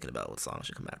 I'm always thinking about what song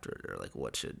should come after it, or like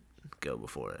what should go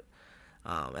before it.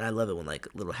 And I love it when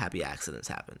like little happy accidents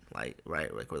happen, like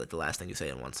right, like where like the last thing you say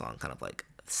in one song kind of like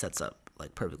sets up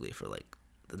like perfectly for like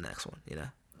the next one, you know?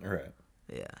 Right.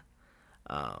 Yeah.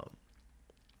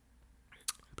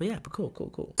 But cool.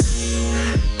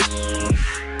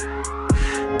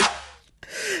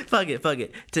 Fuck it. Now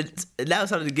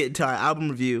it's time to get into our album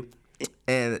review,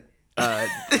 and this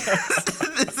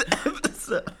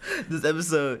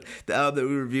episode, the album that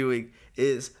we're reviewing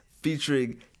is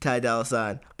featuring Ty Dolla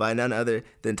 $ign by none other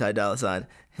than Ty Dolla $ign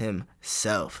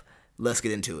himself. Let's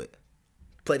get into it.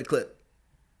 Play the clip.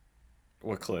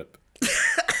 What clip?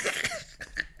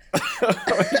 What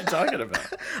are you talking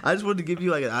about? I just wanted to give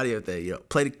you like an audio thing.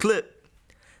 Play the clip.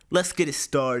 Let's get it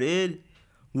started.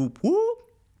 Whoop whoop.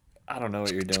 I don't know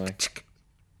what you're doing.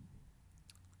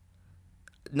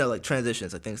 No, like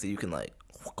transitions, like things that you can like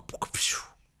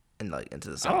and like into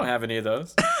the song. I don't have any of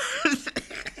those.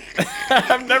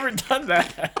 I've never done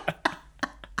that.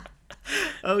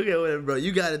 Okay, whatever, bro.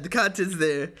 You got it. The content's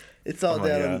there. It's all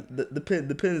down. On the pen.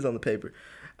 The pen is on the paper.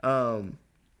 But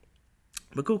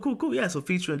cool. Yeah. So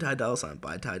featuring Ty Dolla $ign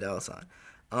by Ty Dolla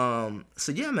 $ign.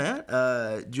 So yeah, man.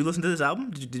 Did you listen to this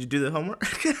album? Did you do the homework?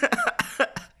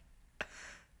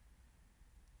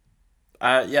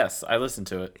 Yes, I listened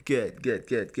to it. Good.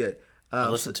 I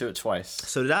listened to it twice.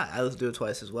 So did I. I listened to it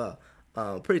twice as well.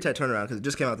 Pretty tight turnaround because it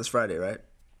just came out this Friday, right?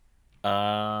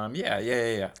 Yeah. On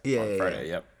Friday,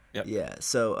 yep. Yeah.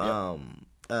 So,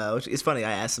 which it's funny.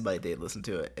 I asked somebody if they'd listened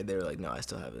to it, and they were like, "No, I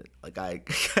still haven't." Like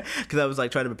because I was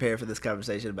like trying to prepare for this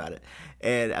conversation about it,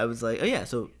 and I was like, "Oh yeah."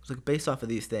 So it's like based off of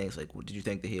these things, like, did you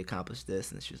think that he accomplished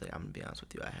this? And she was like, "I'm gonna be honest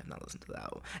with you, I have not listened to the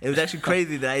album." And it was actually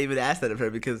crazy that I even asked that of her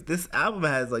because this album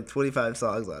has like 25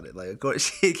 songs on it. Like, of course,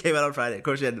 she came out on Friday. Of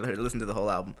course, she hadn't listened to the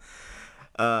whole album.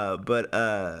 But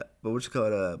what you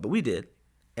call it? But we did.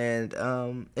 And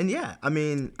yeah, I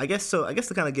mean, I guess so. I guess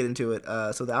to kind of get into it,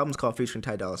 so the album's called Featuring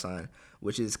Ty Dolla $ign,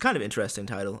 which is kind of interesting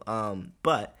title.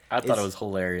 But I thought it was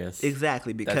hilarious.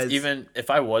 Exactly, because even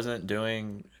if I wasn't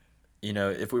doing,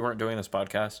 if we weren't doing this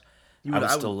podcast, I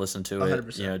would still listen to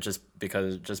 100%. It,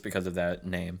 just because of that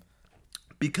name.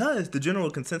 Because the general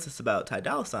consensus about Ty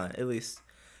Dolla $ign, at least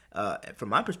from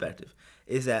my perspective,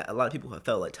 is that a lot of people have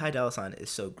felt like Ty Dolla $ign is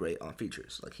so great on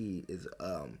features. Like he is.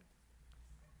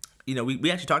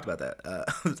 We actually talked about that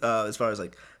as far as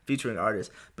like featuring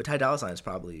artists, but Ty Dolla $ign is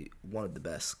probably one of the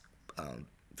best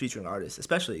featuring artists,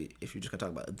 especially if you're just gonna talk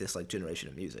about this like generation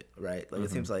of music, right? Like It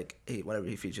seems like whenever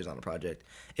he features on a project,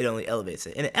 it only elevates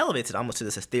it, and it elevates it almost to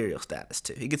this ethereal status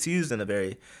too. He gets used in a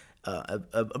very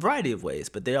a variety of ways,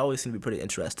 but they always seem to be pretty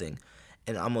interesting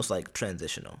and almost like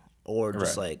transitional or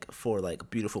just like for like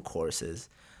beautiful choruses.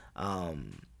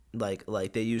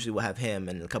 Like they usually will have him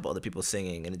and a couple other people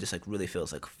singing, and it just like really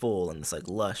feels like full and this like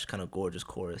lush kind of gorgeous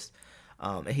chorus.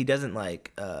 And he doesn't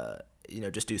like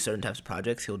just do certain types of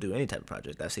projects. He'll do any type of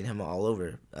project. I've seen him all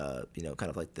over kind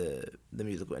of like the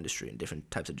musical industry in different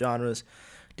types of genres,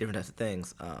 different types of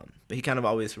things. But he kind of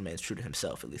always remains true to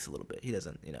himself, at least a little bit. He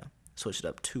doesn't switch it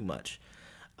up too much.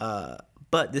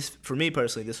 But this, for me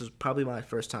personally, this was probably my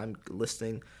first time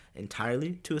listening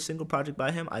entirely to a single project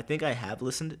by him. I think I have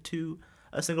listened to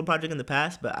a single project in the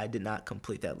past, but I did not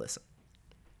complete that listen.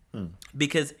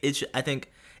 Because I think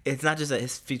it's not just that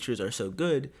his features are so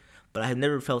good, but I have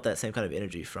never felt that same kind of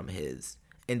energy from his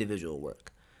individual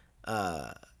work.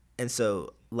 And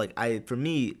so, like, for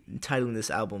me, titling this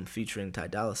album featuring Ty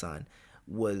Dolla $ign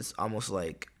was almost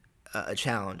like a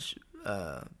challenge,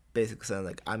 basically saying,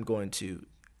 like, I'm going to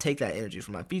take that energy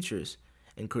from my features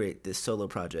and create this solo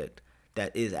project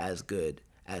that is as good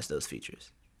as those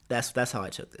features. That's how I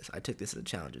took this. I took this as a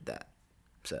challenge of that.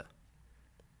 So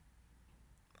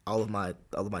all of my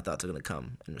thoughts are going to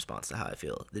come in response to how I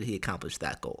feel. Did he accomplish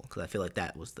that goal? Because I feel like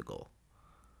that was the goal.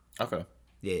 Okay.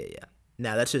 Yeah.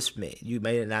 Now that's just me. You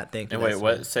may not think. And wait,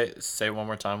 what? Say one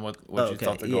more time. What you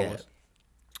thought the goal was?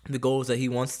 The goal is that he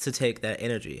wants to take that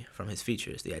energy from his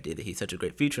features, the idea that he's such a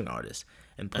great featuring artist,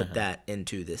 and put that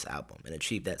into this album and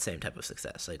achieve that same type of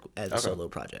success, like as a solo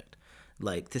project.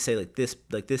 Like to say like this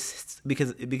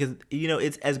because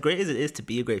it's as great as it is to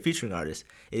be a great featuring artist.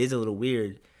 It is a little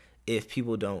weird if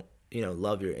people don't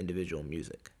love your individual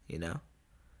music.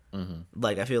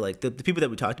 Like I feel like the people that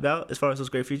we talked about as far as those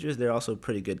great features, they're also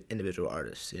pretty good individual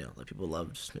artists. Like people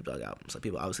love Snoop Dogg albums. Like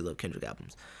people obviously love Kendrick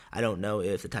albums. I don't know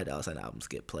if the Ty Dolla $ign albums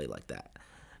get played like that.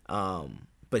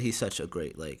 But he's such a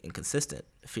great like and consistent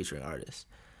featuring artist.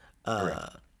 Right.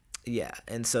 Yeah,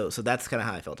 and so that's kind of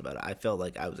how I felt about it. I felt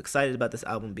like I was excited about this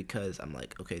album because I'm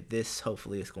like, okay, this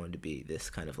hopefully is going to be this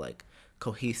kind of like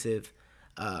cohesive,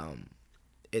 not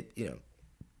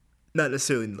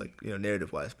necessarily like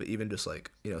narrative wise, but even just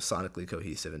like sonically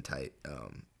cohesive and tight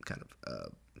kind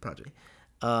of project.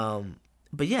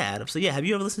 But yeah, Adam. So yeah, have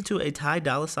you ever listened to a Ty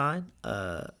Dolla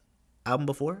 $ign album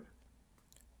before?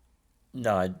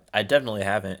 No, I definitely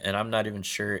haven't, and I'm not even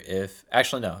sure if...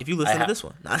 Actually, no. If you listen to this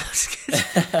one. No, I'm just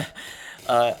kidding.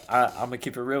 I'm going to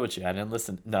keep it real with you. I didn't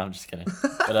listen... No, I'm just kidding.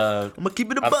 But I'm going to keep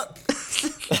it a buck.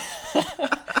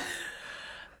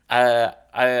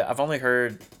 I've only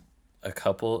heard a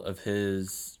couple of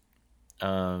his,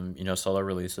 solo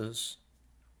releases.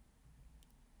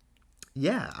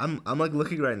 Yeah, I'm like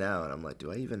looking right now, and I'm like, do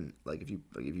I even... Like, if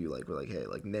you like, were like, hey,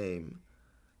 like, name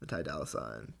the Ty Dolla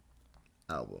 $ign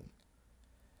album.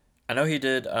 I know he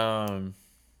did. I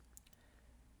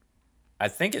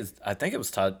think it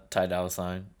was Ty Dolla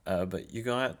 $ign. But you're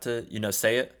gonna have to,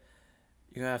 say it.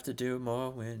 You're gonna have to do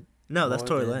more when. No, that's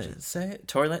more Tory than Lanez. just Say it,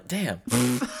 Tory Lanez. Damn.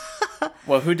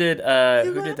 Well, who did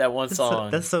that one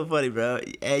song? That's so funny, bro.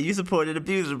 Hey, you supported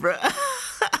abuser, bro.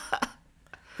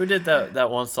 Who did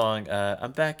that one song?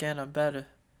 I'm back and I'm better.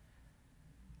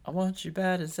 I want you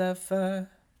bad as ever.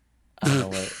 I don't know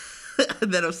what.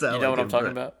 That don't sound. You know like what I'm him,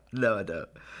 talking bro. about? No, I don't.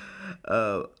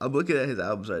 I'm looking at his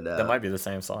albums right now. That might be the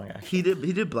same song. Actually, He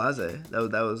did Blase.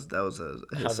 That was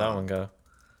his how's song. that one go?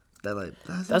 That like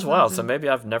Blase, That's wild. So maybe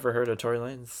I've never heard of Tory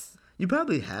Lanez. You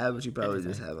probably have, but you probably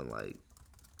just haven't like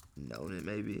known it,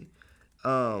 maybe.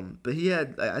 But he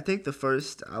had, I think the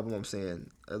first album I'm saying,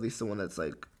 at least the one that's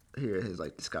like here in his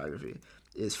like discography,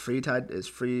 is free.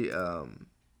 Oh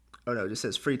no, it just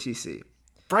says Free TC.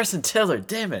 Bryson Tiller,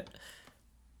 damn it.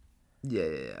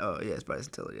 Yeah. Oh yeah, it's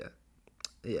Bryson Tiller.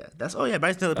 Yeah. That's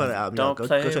Bryson Tiller put an album. Don't Go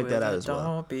play check with that out it, as well.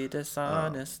 Don't be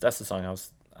dishonest. That's the song I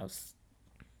was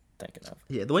thinking of.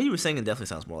 Yeah, the way you were singing definitely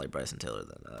sounds more like Bryson Tiller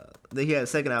than. Then he had a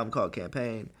second album called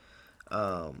Campaign.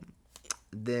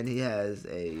 Then he has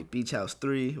a Beach House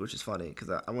 3, which is funny because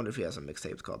I wonder if he has some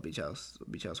mixtapes called Beach House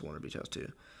 1 or Beach House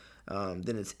 2.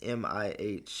 Then it's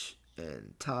MIH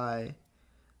and Ty.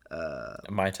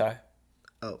 My Ty?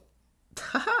 Oh.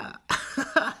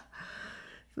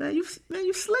 man, you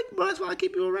slick, bro. That's why I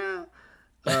keep you around.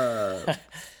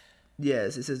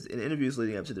 Yes, it says in interviews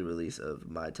leading up to the release of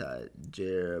My Ty,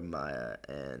 Jeremiah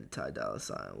and Ty Dolla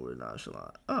 $ign were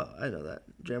nonchalant. Oh, I know that.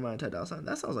 Jeremiah and Ty Dolla $ign.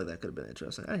 That sounds like that could have been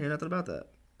interesting. I didn't hear nothing about that.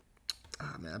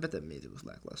 Ah, man, I bet that music was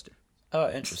lackluster. Oh,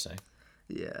 interesting.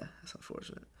 Yeah, that's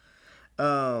unfortunate.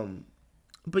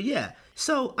 But yeah,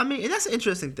 so I mean, and that's an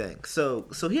interesting thing. So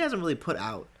he hasn't really put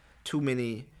out too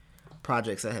many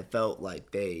projects that have felt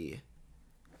like they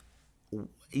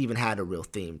even had a real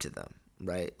theme to them.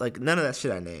 Right? Like, none of that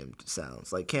shit I named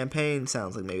sounds. Like, Campaign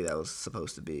sounds like maybe that was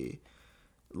supposed to be,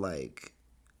 like,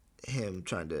 him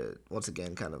trying to, once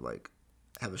again, kind of, like,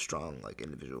 have a strong, like,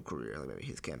 individual career. Like, maybe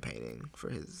he's campaigning for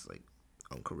his, like,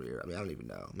 own career. I mean, I don't even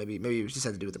know. Maybe it just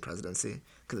had to do with the presidency,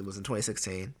 because it was in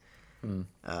 2016.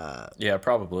 Yeah,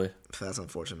 probably. So that's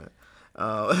unfortunate.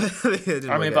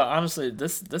 But honestly,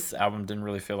 this album didn't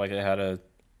really feel like it had a...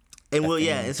 And, well,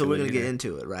 yeah, and so we're going to get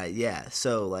into it, right? Yeah.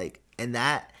 So, like, and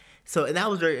that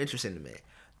was very interesting to me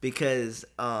because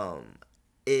who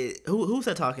was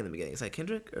that talking in the beginning? Is that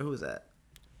Kendrick or who was that?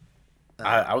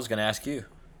 I was gonna ask you.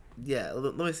 Yeah,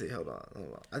 let me see. Hold on.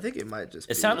 I think it might just.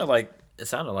 It sounded like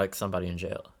somebody in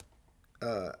jail.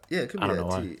 Yeah, it could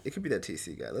be it could be that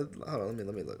TC guy. Hold on,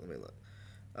 let me look.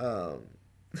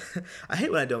 I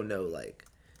hate when I don't know like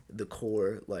the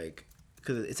core like.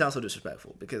 Because it sounds so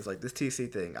disrespectful. Because like this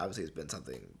TC thing obviously has been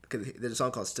something. Because there's a song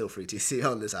called "Still Free TC"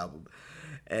 on this album,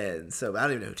 and so I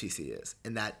don't even know who TC is.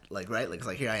 And that like right, like it's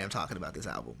like here I am talking about this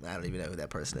album. I don't even know who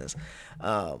that person is.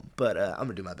 But I'm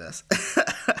gonna do my best.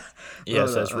 Yeah,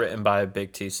 so it's written by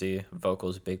Big TC,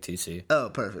 vocals Big TC. Oh,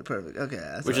 perfect.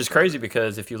 Okay, which is crazy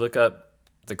because if you look up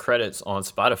the credits on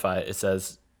Spotify,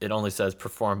 it only says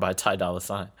performed by Ty Dolla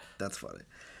 $ign. That's funny.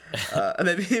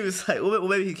 Maybe he was like, well,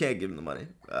 maybe he can't give him the money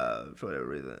for whatever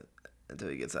reason until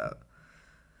he gets out.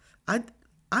 I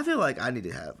feel like I need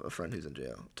to have a friend who's in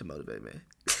jail to motivate me.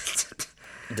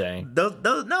 Dang. Those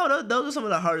are some of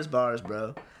the hardest bars,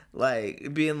 bro.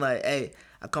 Like being like, hey,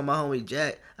 I called my homie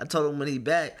Jack. I told him when he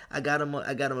back, I got him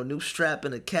a new strap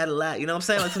and a Cadillac. You know what I'm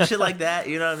saying? Like some shit like that.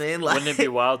 You know what I mean? Like, wouldn't it be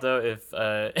wild though if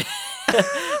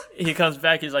he comes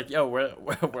back? He's like, "Yo,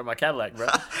 where my Cadillac, bro?"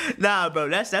 Nah, bro,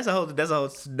 that's a whole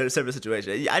separate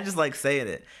situation. I just like saying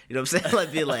it. You know what I'm saying?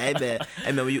 Like being like, hey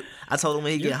man, I told him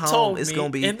when he get home, it's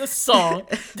gonna be in the song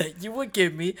that you would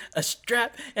give me a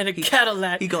strap and a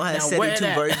Cadillac. He gonna have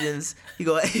 72 virgins. He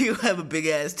gonna have a big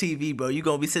ass TV, bro. You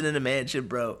gonna be sitting in a mansion,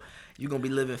 bro. You gonna be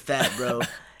living fat, bro.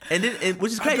 And then,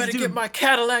 which is crazy. I better get my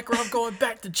Cadillac or I'm going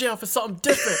back to jail for something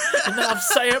different. You know what I'm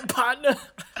saying, partner?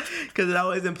 Because it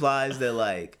always implies that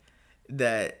like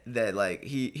that like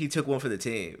he took one for the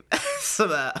team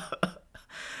somehow.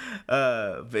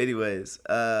 But anyways,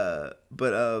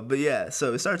 but yeah.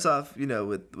 So it starts off,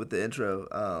 with the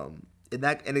intro,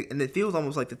 and it feels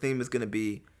almost like the theme is gonna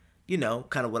be,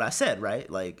 kind of what I said, right?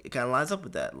 Like it kind of lines up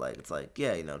with that. Like it's like,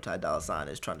 yeah, Ty Dolla $ign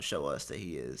is trying to show us that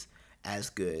he is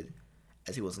as good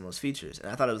as he was in those features,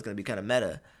 and I thought it was gonna be kind of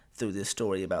meta through this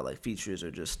story about like features or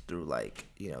just through like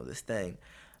this thing.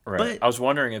 Right. But I was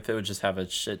wondering if it would just have a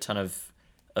shit ton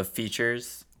of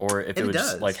features, or if it would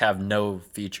just like have no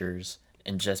features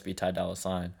and just be Ty Dolla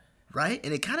 $ign. Right,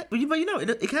 and it kind of, but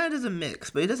it kind of does a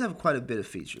mix, but it does have quite a bit of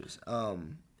features.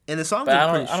 And the songs but are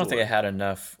pretty I don't think it had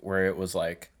enough where it was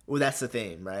like. Well, that's the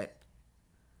theme, right?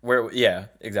 Where yeah,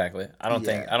 exactly. Yeah, I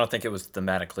don't think it was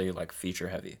thematically like feature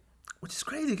heavy. which is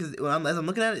crazy because as I'm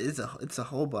looking at it, it's a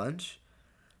whole bunch,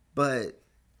 but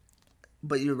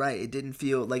you're right. It didn't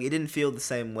feel the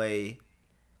same way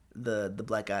the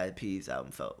Black Eyed Peas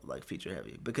album felt like feature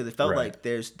heavy because it felt Right. like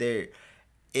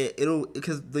it'll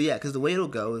because the way it'll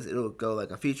go is it'll go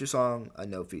like a feature song, a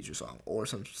no feature song, or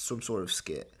some sort of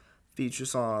skit. Feature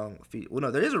song, well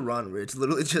no, there is a run where it's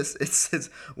literally just it's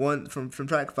one from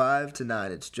track 5 to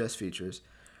 9. It's just features,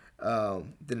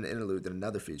 then an interlude, then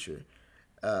another feature,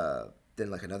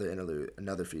 then like another interlude,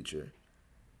 another feature,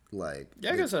 like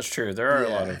Yeah, I guess that's true. There are a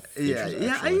lot of features actually.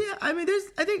 yeah. I mean,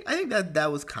 I think that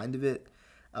was kind of it.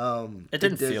 It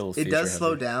didn't feel It feature does slow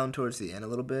heavy. down towards the end a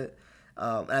little bit,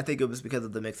 and I think it was because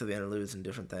of the mix of interludes and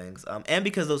different things, and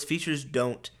because those features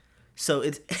don't. So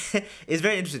it's it's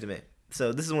very interesting to me.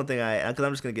 So this is one thing because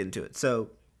I'm just gonna get into it.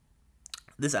 So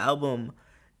this album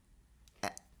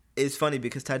is funny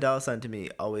because Ty Dolla Sign to me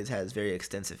always has very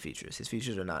extensive features. His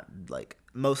features are not like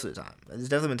most of the time. There's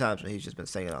definitely been times when he's just been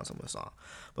singing on someone's song,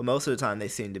 but most of the time they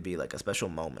seem to be like a special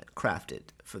moment crafted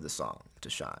for the song to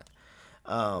shine.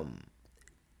 Um,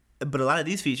 but a lot of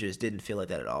these features didn't feel like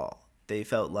that at all. They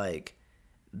felt like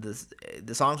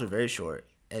the songs were very short,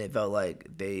 and it felt like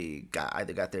they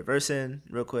either got their verse in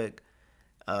real quick,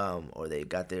 or they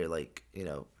got their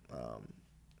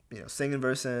singing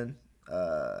verse in,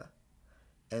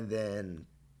 and then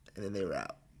they were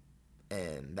out,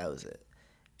 and that was it.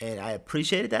 And I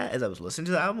appreciated that as I was listening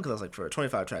to the album because I was like, for a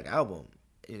 25 track album,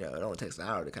 it only takes an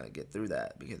hour to kind of get through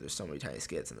that because there's so many tiny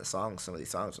skits and some of these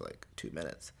songs are like 2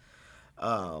 minutes.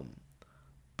 Um,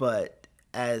 but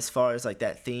as far as like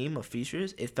that theme of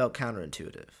features, it felt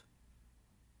counterintuitive.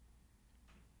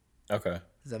 Okay.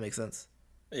 Does that make sense?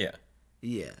 Yeah.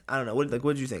 Yeah, I don't know. What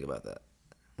did you think about that?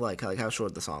 Like how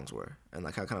short the songs were, and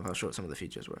like how short some of the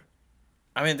features were.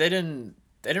 I mean, they didn't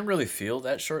really feel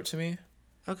that short to me.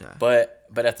 Okay. But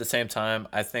at the same time,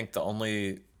 I think the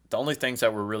only things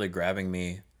that were really grabbing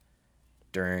me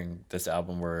during this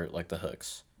album were like the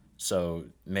hooks. So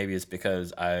maybe it's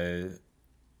because I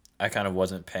kind of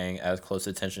wasn't paying as close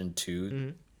attention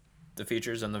to the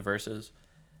features and the verses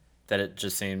that it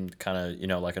just seemed kind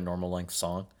of, like a normal length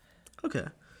song. Okay.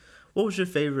 What was your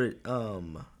favorite?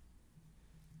 Oh,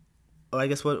 I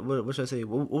guess what should I say?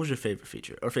 What was your favorite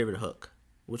feature or favorite hook?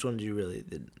 Which one you really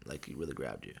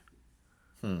grabbed you?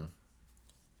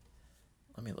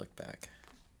 Let me look back.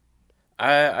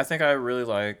 I think I really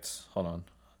liked. Hold on.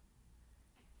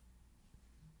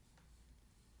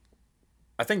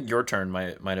 I think Your Turn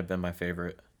might have been my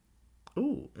favorite.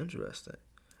 Ooh, interesting.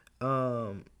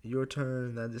 Your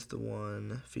Turn. That is the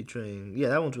one featuring. Yeah,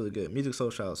 that one's really good. Music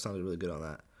Soul Child sounded really good on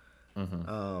that.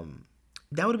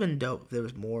 That would have been dope if there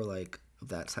was more like of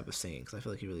that type of singing because I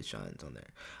feel like he really shines on there.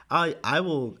 I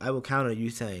will counter you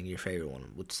saying your favorite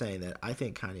one with saying that I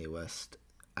think Kanye West.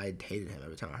 I hated him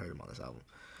every time I heard him on this album.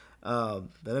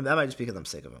 But that might just be because I'm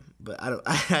sick of him. But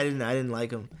I didn't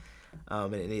like him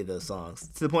in any of those songs.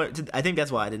 To the point, I think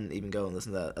that's why I didn't even go and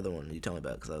listen to that other one you told me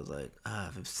about because I was like,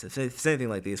 if it's anything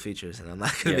like these features, and I'm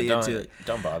not gonna be into it.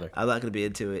 Don't bother. I'm not gonna be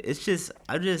into it. It's just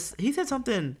he said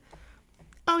something.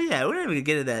 Oh yeah, we're not even gonna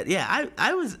get into that. Yeah,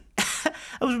 I was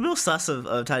I was real sus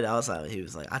of Ty Dolla Sign when he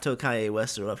was like, I told Kanye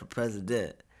West to run for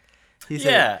president.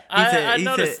 I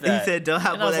noticed that. He said, "Don't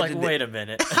have." And I was like, wait a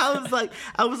minute. I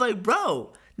was like,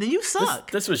 bro, then you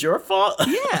suck. This was your fault.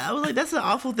 Yeah, I was like, that's an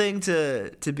awful thing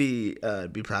to be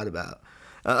proud about.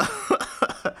 I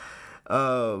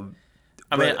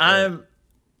mean,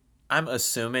 I'm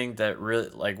assuming that really,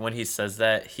 like, when he says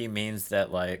that, he means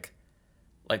that like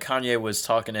Kanye was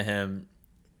talking to him.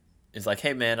 Is like,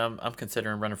 hey man, I'm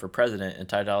considering running for president, and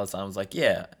Ty Dolla Sign was like,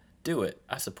 yeah, do it.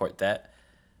 I support that.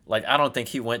 Like, I don't think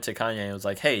he went to Kanye and was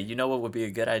like, hey, you know what would be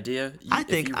a good idea? I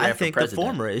think the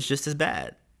former is just as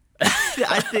bad.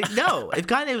 I think no. If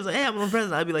Kanye was like, hey, I'm running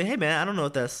president, I'd be like, hey man, I don't know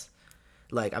if that's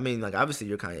like. I mean, like obviously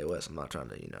you're Kanye West. I'm not trying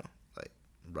to like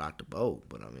rock the boat,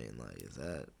 but I mean, like, is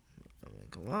that? I mean,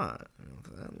 come on,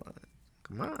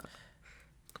 come on,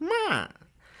 come on.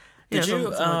 Did you something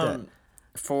like that.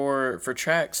 for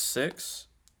track 6?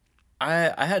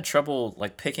 I had trouble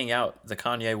like picking out the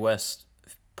Kanye West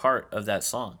part of that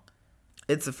song.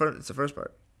 It's the first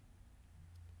part.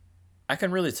 I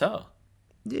can really tell.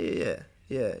 Yeah.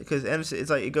 Because Anderson, it's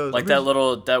like it goes like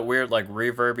that weird like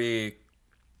reverby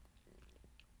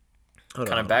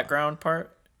kind of background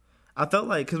part. I felt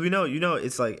like because we know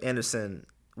it's like Anderson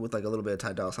with like a little bit of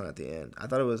Ty Dolla Sign at the end. I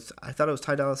thought it was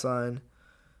Ty Dolla Sign,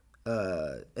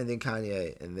 and then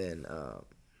Kanye, and then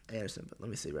Anderson. But let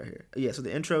me see right here. Yeah, so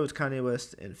the intro is Kanye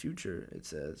West and Future. It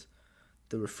says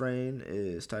the refrain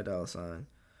is Ty Dolla Sign.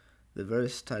 The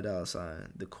verse, Ty Dolla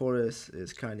Sign. The chorus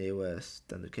is Kanye West,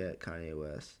 Thundercat, Kanye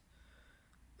West.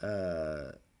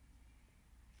 Uh,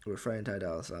 refrain, Ty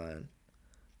Dolla Sign.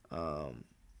 Um,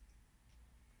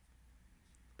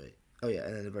 wait. Oh yeah,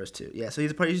 and then the verse too. Yeah, so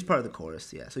he's part of the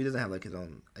chorus. Yeah, so he doesn't have like his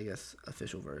own, I guess,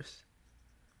 official verse,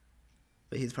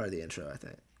 but he's part of the intro, I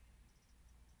think.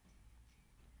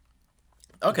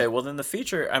 Okay, well then the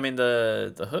feature, I mean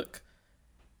the hook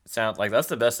sounds like that's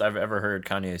the best I've ever heard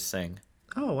Kanye sing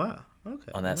Oh wow.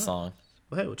 Okay. on Well, that nice. song.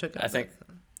 Well, hey, we'll check out I that. think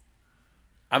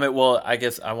I mean, well, I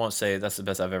guess I won't say that's the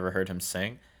best I've ever heard him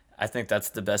sing. I think that's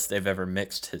the best they've ever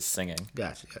mixed his singing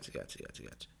Gotcha.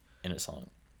 in a song.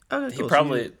 Okay, He cool.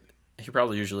 probably he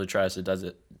probably usually tries to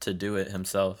do it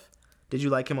himself. Did you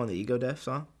like him on the Ego Death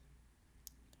song?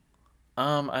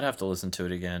 I'd have to listen to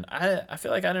it again. I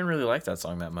feel like I didn't really like that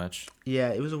song that much. Yeah,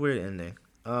 it was a weird ending.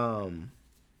 I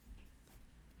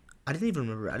didn't even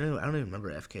remember. I don't even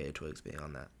remember FKA Twigs being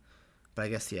on that. But I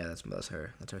guess yeah, that's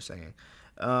her. That's her singing.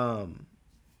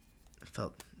 It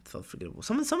felt forgettable.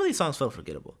 Some of these songs felt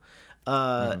forgettable.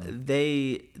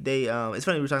 They it's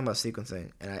funny we were talking about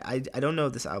sequencing, and I don't know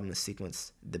if this album is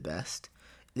sequenced the best.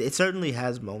 It certainly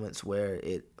has moments where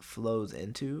it flows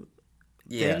into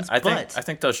things, I but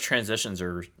think those transitions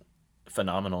are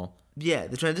phenomenal. yeah,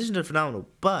 the transitions are phenomenal.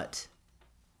 But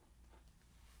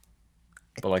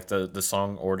But like the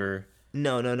song order,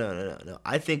 no.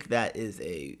 I think that is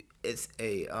it's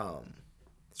a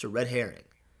red herring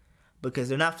because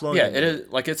they're not flowing. yeah, it is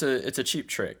like it's a cheap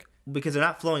trick. Because they're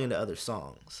not flowing into other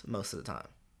songs most of the time.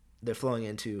 They're flowing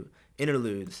into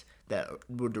interludes that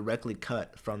were directly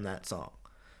cut from that song.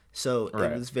 So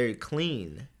Right. it was very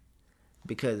clean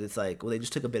because it's like, well, they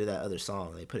just took a bit of that other song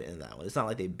and they put it in that one. It's not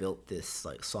like they built this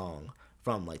like song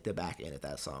from like the back end of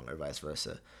that song or vice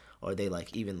versa. Or they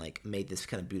like even like made this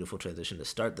kind of beautiful transition to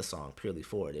start the song purely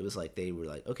for it. It was like they were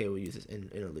like, okay, we'll use this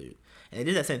interlude. And they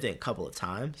did that same thing a couple of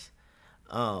times.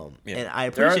 Yeah. And I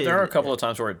appreciate There are a couple of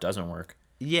times where it doesn't work.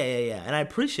 Yeah. And I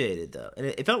appreciate it though, and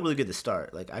it felt really good to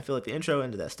start. Like I feel like the intro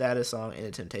into that Status song, "Into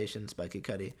Temptations" by Kid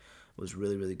Cudi, was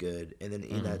really really good. And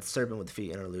then that "Serpent with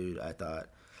Feet" interlude, I thought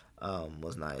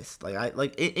was nice. Like I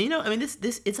like it, you know. I mean, this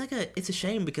it's a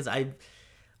shame because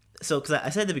because I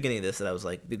said at the beginning of this that I was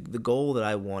like the goal that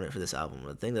I wanted for this album,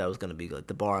 the thing that I was gonna be like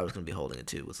the bar I was gonna be holding it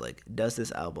to was like, does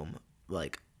this album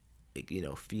like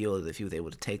feel as if he was able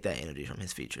to take that energy from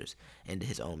his features into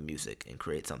his own music and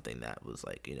create something that was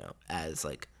like as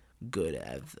like good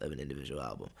as of an individual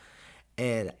album.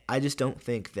 And I just don't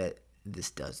think that this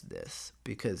does this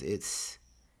because it's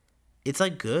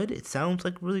like good. It sounds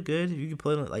like really good. If you can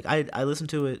play it, like I listened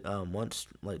to it once,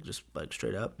 like just like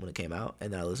straight up when it came out,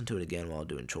 and then I listened to it again while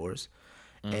doing chores,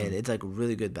 and it's like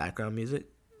really good background music.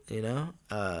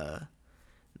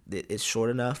 It's short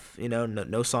enough.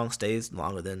 No song stays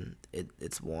longer than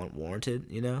it's warranted.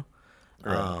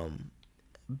 Right.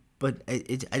 But I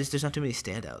just there's not too many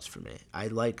standouts for me. I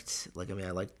liked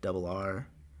Double R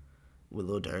with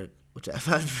Lil Durk, which I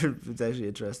found was actually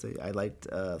interesting. I liked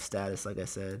Status, like I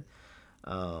said.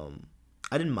 I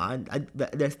didn't mind.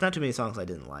 There's not too many songs I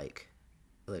didn't like,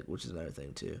 which is another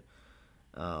thing too.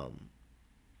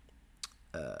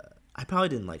 I probably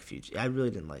didn't like Future. I really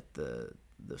didn't like the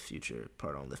Future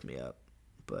part on "Lift Me Up,"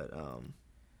 but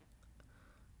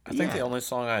I think the yeah. only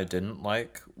song I didn't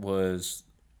like was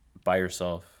 "By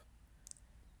Yourself,"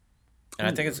 and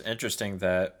I think it's interesting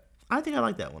that I think I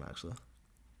like that one actually.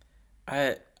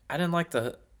 I didn't like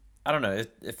I don't know,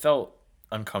 it felt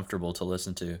uncomfortable to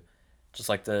listen to, just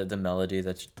like the melody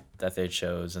that they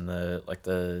chose and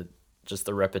the just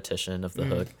the repetition of the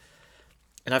hook,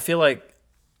 and I feel like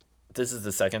this is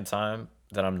the second time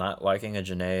that I'm not liking a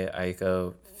Jhené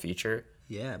Aiko feature.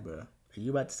 Yeah, bro. Are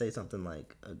you about to say something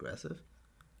like aggressive?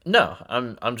 No,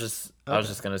 I'm just I was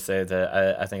Okay. just gonna say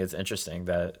that I think it's interesting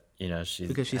that she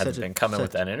Because she's hasn't such been coming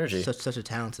with that energy. such a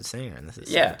talented singer, and this is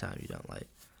the Yeah. second time you don't like.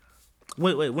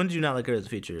 Wait. When did you not like her as a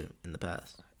feature in the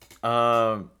past?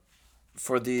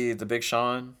 For the Big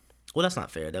Sean. Well, that's not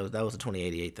fair. That was a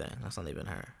 2088 thing. That's not even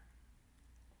her.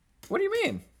 What do you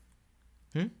mean?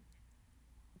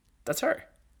 That's her.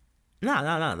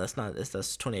 No. That's not. That's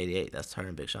 2088. That's her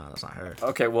and Big Sean. That's not her.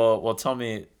 Okay, well, tell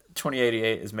me,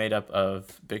 2088 is made up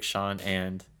of Big Sean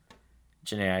and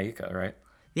Jhené Aiko, right?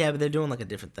 Yeah, but they're doing like a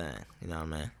different thing. You know what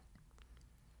I mean?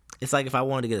 It's like if I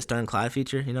wanted to get a Stern Clyde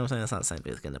feature. You know what I'm saying? That's not the same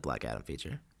thing as getting a Black Adam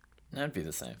feature. That'd be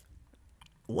the same.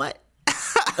 What?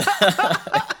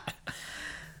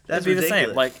 That'd be the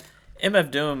same. Like MF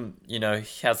Doom, he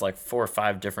has like 4 or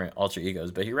 5 different alter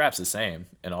egos, but he raps the same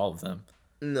in all of them.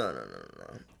 No.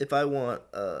 If I want,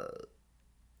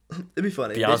 it'd be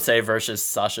funny. Beyonce versus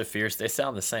Sasha Fierce, they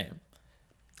sound the same.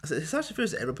 So has Sasha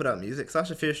Fierce ever put out music?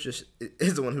 Sasha Fierce just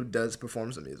is the one who does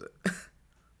performs the music.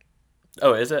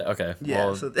 Oh, is it? Okay. Yeah.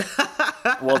 Well, So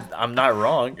well, I'm not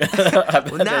wrong. I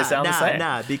bet well, they sound the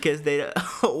same. because they.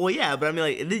 Well, yeah, but I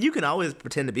mean, like, you can always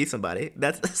pretend to be somebody.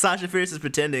 That's Sasha Fierce is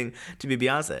pretending to be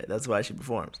Beyonce. That's why she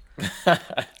performs.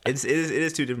 It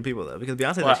is two different people though, because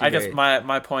Beyonce. Well, I guess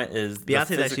my point is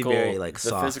Beyonce's actually very like the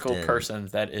soft physical and, person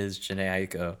that is Jhené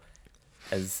Aiko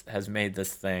has made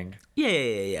this thing.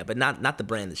 Yeah, but not the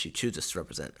brand that she chooses to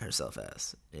represent herself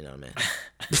as. You know what I mean?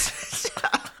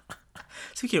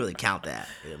 So you can't really count that,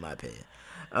 in my opinion.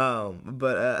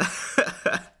 But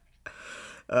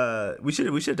we should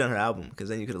have done her album, because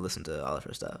then you could have listened to all of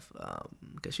her stuff.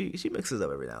 Because she mixes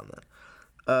up every now and then.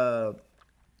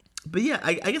 But yeah,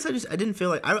 I guess I didn't feel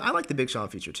like I like the Big Sean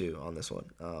feature too on this one.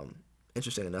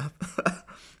 Interesting enough,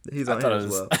 he's on here as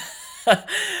well.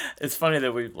 It's funny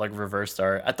that we like reversed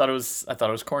our. I thought it was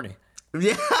corny.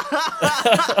 Yeah.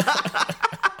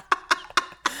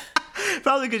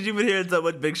 Probably because you've been hearing so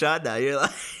much Big Sean now. You're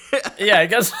like, yeah, I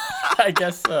guess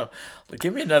so.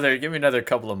 Give me another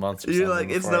couple of months. Or you're something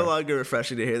like, it's no longer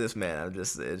refreshing to hear this man.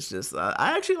 It's just.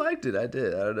 I actually liked it. I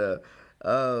did. I don't know.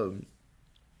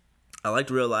 I liked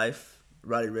Real Life,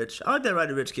 Roddy Ricch. I like that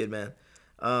Roddy Ricch kid, man.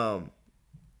 I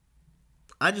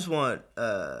just want.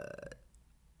 I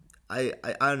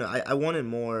don't know. I wanted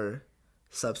more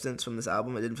substance from this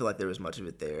album. I didn't feel like there was much of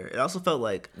it there. It also felt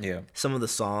like some of the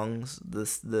songs,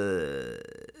 the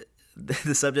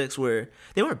subjects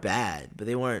they weren't bad, but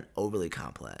they weren't overly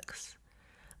complex.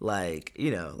 Like,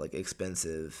 like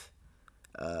Expensive,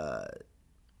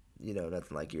 Nothing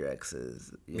Like Your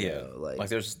Exes. You know, like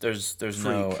there's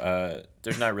no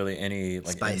there's not really any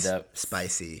like in depth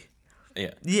spicy.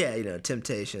 Yeah,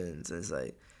 Temptations. It's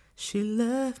like, she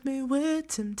left me with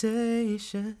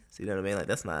temptations. You know what I mean? Like,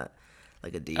 that's not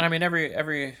like a deep. I mean,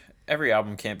 every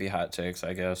album can't be hot takes,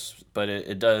 I guess, but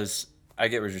it does. I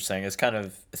get what you're saying. It's kind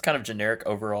of generic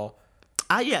overall.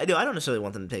 I don't necessarily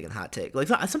want them to take a hot take. Like,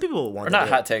 some people want. Or not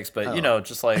hot takes, but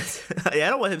just like. Yeah, I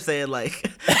don't want him saying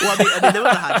like. Well, I mean, there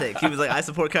was a hot take. He was like, "I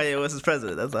support Kanye West as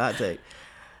president." That's a hot take.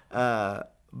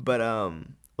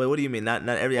 Wait, what do you mean? Not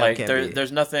every album can be.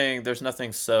 There's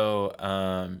nothing so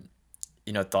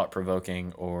thought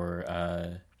provoking or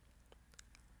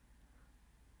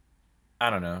I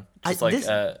don't know. Just I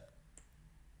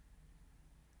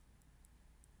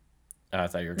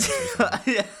thought you were going to say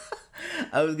something. Yeah.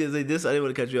 I was gonna say this. I didn't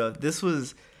want to cut you off. This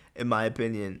was, in my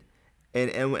opinion,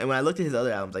 and when I looked at his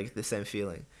other albums, like the same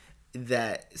feeling.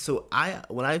 That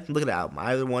when I look at the album,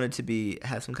 I either wanted to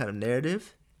have some kind of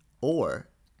narrative, or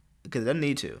because it doesn't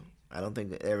need to. I don't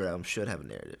think that every album should have a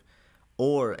narrative,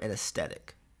 or an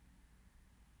aesthetic.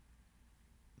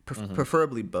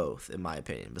 Preferably both, in my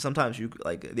opinion. But sometimes you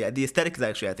like the aesthetic is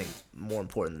actually, I think, more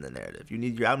important than the narrative.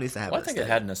 Your album needs to have. Well, I think it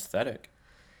had an aesthetic.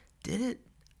 Did it?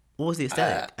 What was the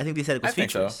aesthetic? I think the aesthetic was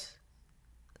features. Think so.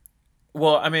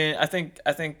 Well, I mean, I think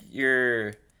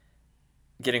you're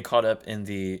getting caught up in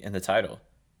the title,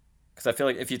 because I feel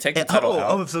like if you take the title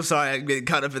out, I'm so sorry. I'm getting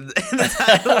caught up in the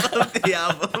title of the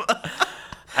album.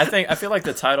 I feel like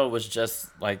the title was just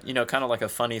like kind of like a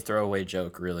funny throwaway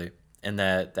joke, really, and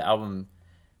that the album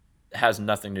has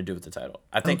nothing to do with the title.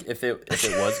 I think if it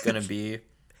was gonna be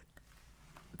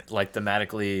like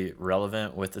thematically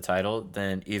relevant with the title,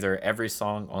 then either every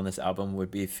song on this album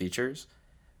would be features,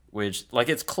 which like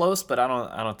it's close, but I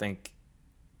don't think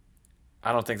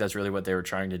that's really what they were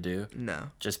trying to do. No,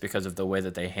 just because of the way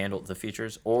that they handled the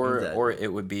features, or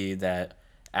it would be that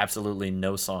absolutely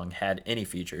no song had any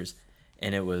features,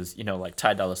 and it was like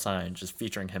Ty Dolla $ign just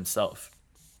featuring himself.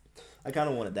 I kind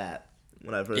of wanted that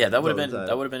when I first. Yeah, that would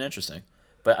have been interesting.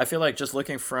 But I feel like just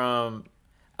looking from,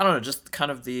 I don't know, just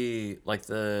kind of the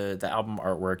album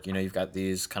artwork. You've got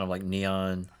these kind of like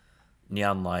neon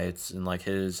lights and like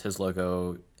his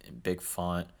logo in big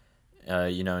font.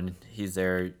 And he's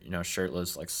there,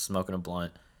 shirtless, like smoking a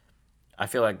blunt. I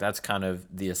feel like that's kind of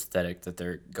the aesthetic that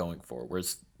they're going for.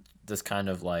 Whereas this kind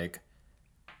of like,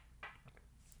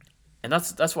 and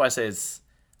that's why I say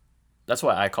that's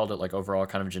why I called it like overall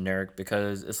kind of generic,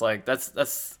 because it's like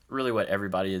that's really what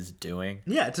everybody is doing.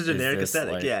 Yeah, it's a generic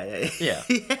aesthetic. Like, yeah.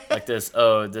 Like this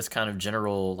kind of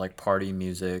general like party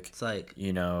music. It's like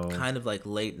kind of like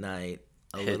late night,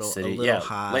 a Hit little City.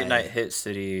 high. Late night Hit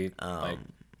City.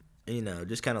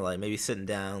 Just kind of like maybe sitting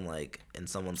down like in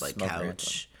someone's like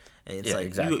couch. And it's like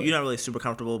exactly. You're not really super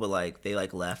comfortable, but like they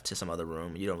like left to some other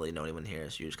room. You don't really know anyone here,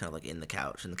 so you're just kind of like in the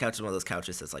couch. And the couch is one of those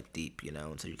couches that's like deep,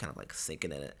 and so you're kind of like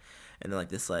sinking in it. And then like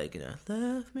this, like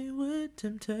left me with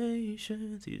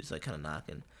temptation. So you're just like kind of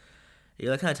knocking.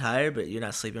 you're like kind of tired, but you're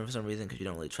not sleeping for some reason because you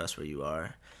don't really trust where you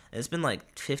are. And it's been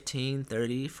like 15,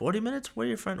 30, 40 minutes. Where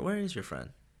is your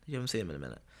friend? You haven't seen him in a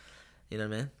minute. You know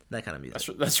what I mean? That kind of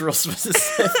music. That's real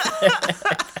specific.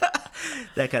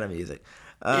 That kind of music.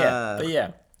 But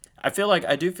yeah, I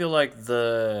do feel like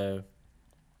I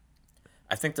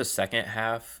think the second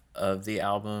half of the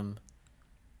album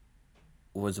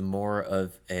was more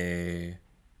of a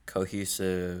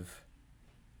cohesive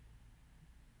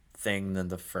thing than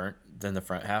the front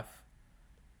half.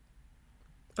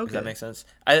 Okay. Does that make sense?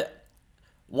 I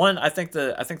think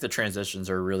the transitions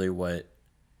are really what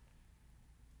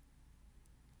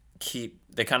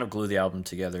they kind of glue the album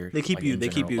together. They keep you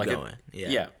going.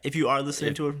 Yeah. If you are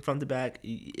listening to it from front to back,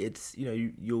 it's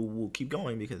you will keep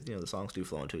going because the songs do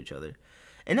flow into each other,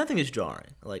 and nothing is jarring.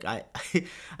 Like I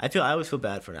always feel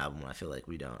bad for an album when I feel like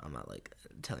we don't. I'm not like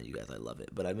telling you guys I love it,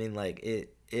 but I mean like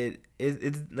it's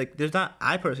like there's not.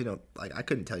 I personally don't like. I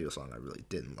couldn't tell you a song I really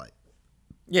didn't like.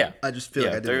 Yeah, I just feel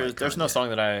like I didn't like there's no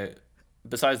song that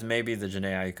besides maybe the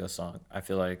Jhené Aiko song. I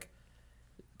feel like,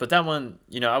 but that one,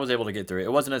 I was able to get through it.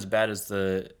 It wasn't as bad as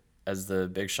the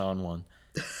Big Sean one.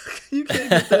 You can't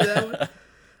get through that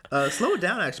one. Slow It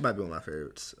Down actually might be one of my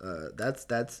favorites. That's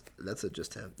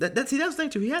just him. That's the thing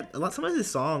too. He had some of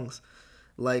his songs,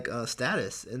 like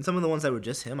Status, and some of the ones that were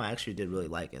just him. I actually did really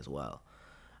like as well.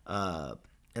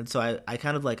 And so I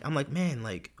kind of like, I'm like, man,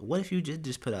 like, what if you did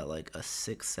just put out like a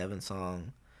 6-7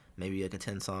 song, maybe like a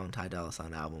 10-song Ty Dolla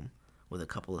 $ign album with a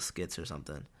couple of skits or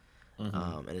something.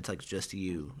 And it's like just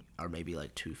you, or maybe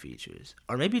like 2 features,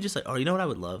 or maybe just like, or you know what I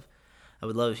would love? I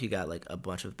would love if he got like a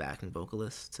bunch of backing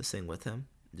vocalists to sing with him,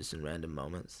 just in random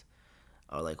moments,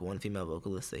 or like one female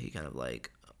vocalist that he kind of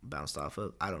like bounced off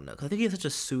of. I don't know, 'cause I think he has such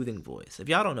a soothing voice. If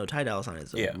y'all don't know, Ty Dolla $ign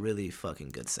is a really fucking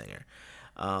good singer.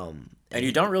 And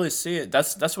you don't really see it.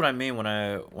 That's what I mean when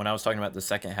I was talking about the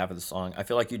second half of the song. I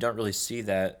feel like you don't really see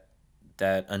that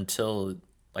until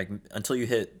you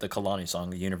hit the Kehlani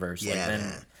song, The Universe.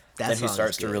 Yeah, then he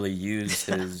starts to really use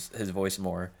his voice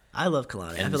more. I love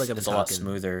Kehlani. I feel like I've been talking a lot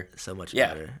smoother, so much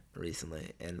better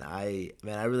recently, and I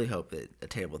really hope that a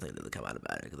terrible thing doesn't come out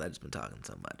about it because I've just been talking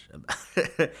so much about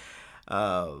it.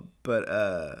 But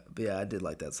yeah, I did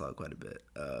like that song quite a bit.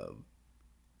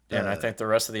 And I think the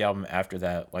rest of the album after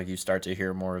that, like you start to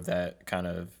hear more of that kind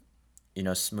of,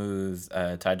 smooth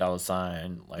Ty Dolla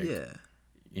 $ign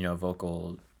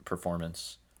vocal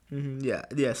performance. Mm-hmm,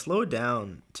 yeah. Slow it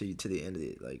down to the end of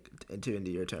it, like to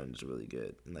Into Your Turn is really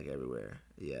good, and like everywhere.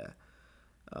 Yeah.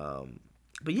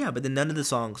 But then none of the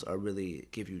songs are really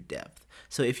give you depth.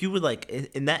 So if you would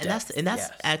like, that's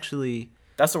actually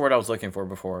that's the word I was looking for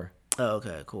before. Oh,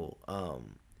 okay, cool.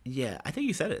 Yeah, I think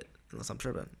you said it. Unless I'm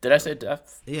tripping. Did I say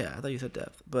depth? Yeah, I thought you said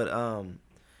depth. But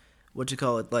what you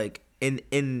call it? Like in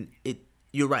it,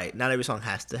 you're right. Not every song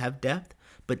has to have depth,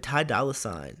 but Ty Dolla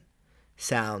 $ign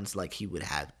sounds like he would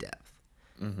have depth,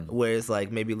 whereas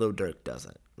like maybe Lil Durk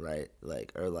doesn't, right?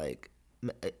 Like or like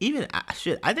even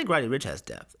I think Roddy Ricch has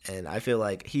depth, and I feel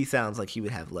like he sounds like he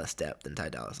would have less depth than Ty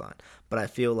Dolla $ign. But I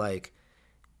feel like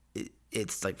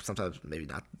it's like sometimes maybe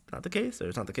not the case, or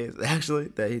it's not the case actually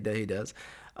that he does.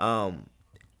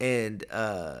 And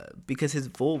because his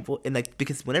and like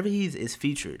because whenever he is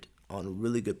featured on a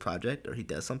really good project or he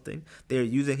does something, they're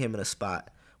using him in a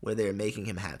spot where they're making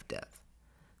him have depth.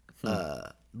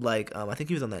 I think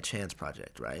he was on that Chance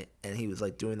project, right? And he was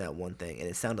like doing that one thing, and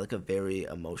it sounded like a very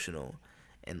emotional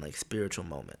and like spiritual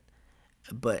moment.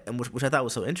 Which I thought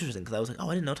was so interesting because I was like,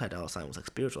 oh, I didn't know Ty Dolla $ign was like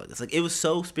spiritual like this. Like it was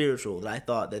so spiritual that I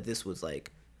thought that this was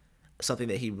like something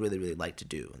that he really, really liked to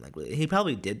do, and like really, he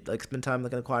probably did like spend time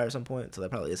like in a choir at some point, so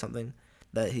that probably is something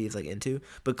that he's like into,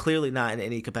 but clearly not in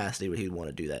any capacity where he'd want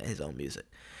to do that in his own music.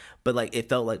 But like it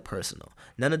felt like personal.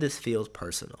 None of this feels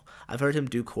personal. I've heard him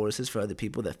do choruses for other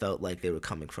people that felt like they were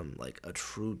coming from like a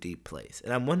true deep place,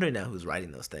 and I'm wondering now who's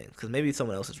writing those things, because maybe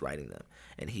someone else is writing them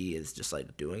and he is just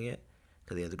like doing it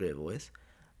because he has a great voice.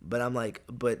 But I'm like,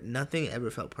 but nothing ever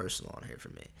felt personal on here for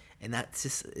me, and it's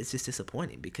just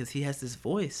disappointing because he has this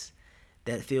voice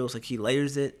that feels like he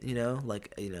layers it,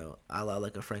 like, a la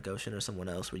like a Frank Ocean or someone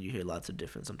else where you hear lots of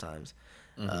different sometimes,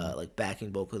 like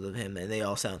backing vocals of him, and they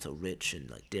all sound so rich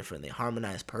and like different. They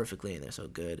harmonize perfectly and they're so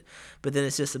good. But then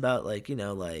it's just about like,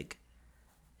 oh,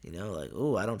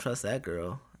 I don't trust that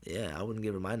girl. Yeah, I wouldn't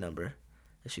give her my number.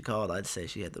 If she called, I'd say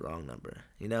she had the wrong number.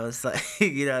 It's like, what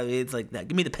I mean? It's like, now,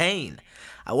 give me the pain.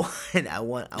 I want, like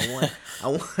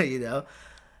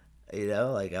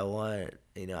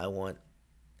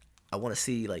I want to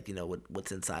see like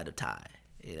what's inside of Ty,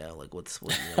 like what's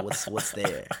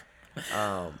there,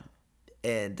 but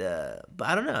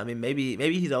I don't know. I mean,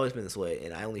 maybe he's always been this way,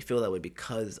 and I only feel that way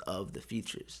because of the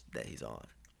features that he's on.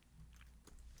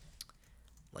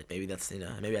 Like maybe that's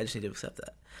maybe I just need to accept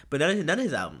that. But none of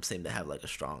his albums seem to have like a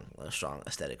strong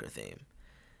aesthetic or theme.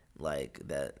 Like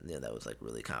that that was like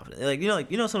really confident. Like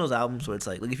some of those albums where it's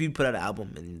like if you put out an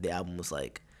album and the album was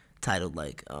like titled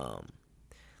like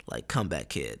Comeback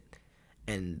Kid,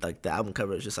 and like the album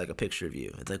cover is just like a picture of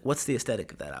you. It's like, what's the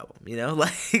aesthetic of that album?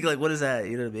 Like what is that?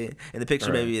 You know what I mean? And the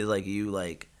picture maybe is like you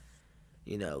like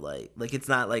like it's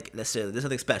not like necessarily there's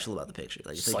nothing special about the picture.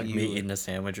 Like it's just like you, me eating a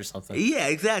sandwich or something. Yeah,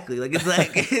 exactly. Like it's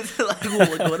like it's like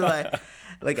what do I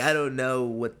like? I don't know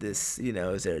what this.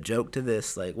 Is there a joke to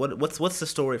this? Like what's the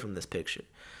story from this picture?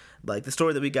 Like the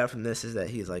story that we got from this is that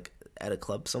he's like at a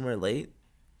club somewhere late,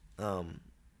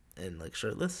 and like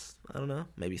shirtless. I don't know,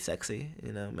 maybe sexy.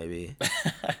 Maybe.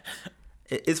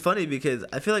 It's funny because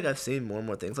I feel like I've seen more and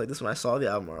more things like this. When I saw the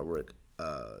album artwork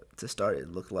to start,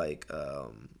 it looked like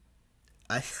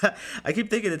I keep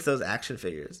thinking it's those action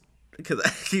figures because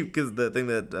the thing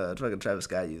that fucking Travis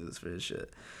Scott uses for his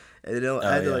shit, and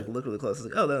I had to like look really close. I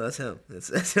was like, oh no, that's him.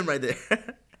 That's him right there.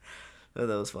 That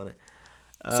was funny.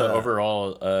 So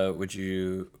overall,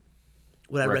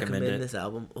 would I recommend this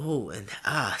album? Oh, and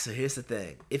so here's the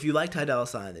thing. If you like Ty Dolla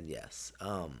 $ign, then yes.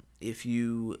 If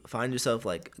you find yourself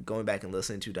like going back and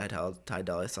listening to Ty Dolla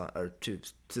 $ign or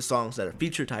to songs that are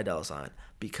feature Ty Dolla $ign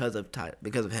because of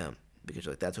him, because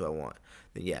you're like that's who I want,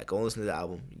 then yeah, go and listen to the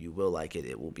album. You will like it.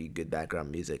 It will be good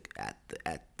background music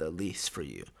at the least for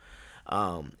you.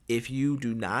 If you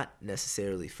do not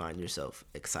necessarily find yourself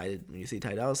excited when you see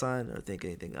Ty Dolla $ign or think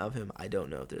anything of him, I don't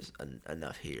know if there's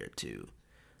enough here to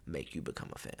make you become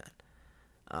a fan.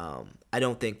 I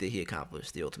don't think that he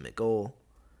accomplished the ultimate goal,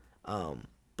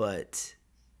 but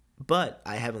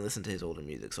I haven't listened to his older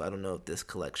music, so I don't know if this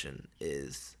collection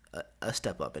is a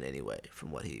step up in any way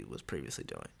from what he was previously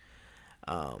doing.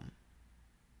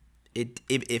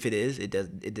 If it is, it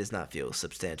does not feel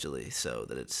substantially so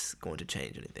that it's going to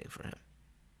change anything for him.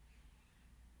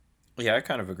 Yeah, I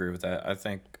kind of agree with that. I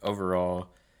think overall,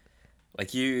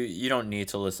 like you don't need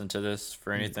to listen to this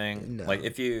for anything. No. Like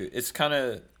it's kind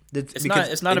of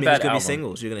it's not a bad album. Be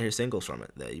singles. You're gonna hear singles from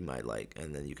it that you might like,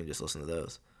 and then you can just listen to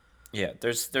those. Yeah,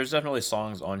 there's definitely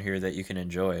songs on here that you can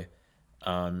enjoy,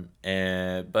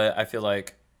 but I feel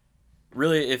like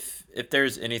really if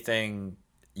there's anything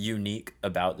unique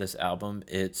about this album,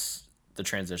 it's the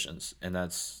transitions, and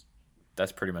that's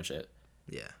pretty much it.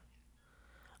 Yeah.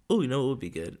 Oh, what would be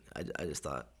good? I just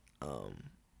thought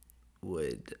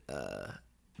would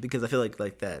because I feel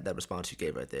like that response you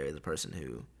gave right there is a person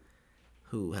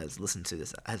who has listened to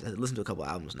this has listened to a couple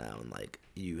albums now, and like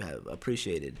you have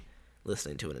appreciated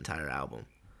listening to an entire album,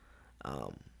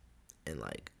 and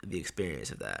like the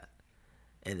experience of that.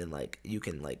 And then like you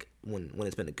can like when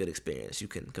it's been a good experience, you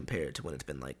can compare it to when it's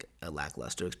been like a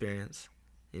lackluster experience.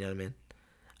 You know what I mean?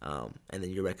 And then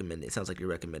you're recommending. It sounds like you're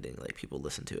recommending like people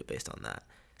listen to it based on that.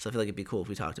 So I feel like it'd be cool if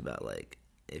we talked about like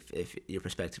if your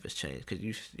perspective has changed, because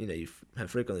you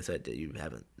have frequently said that you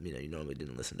haven't you normally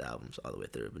didn't listen to albums all the way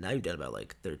through, but now you've done about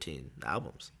like 13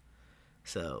 albums.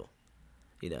 So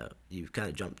you've kind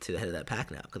of jumped to the head of that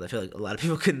pack now, because I feel like a lot of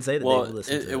people couldn't say that they would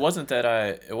listen to it. It wasn't that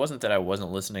I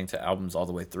wasn't listening to albums all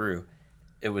the way through.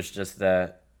 It was just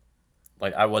that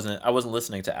like I wasn't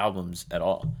listening to albums at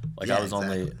all. Like yeah,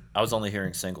 I was only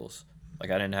hearing singles. Like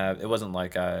it wasn't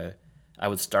like I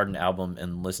would start an album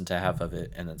and listen to half of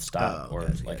it and then stop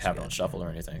have it on shuffle or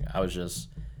anything. I was just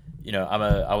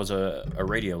I was a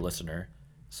radio listener,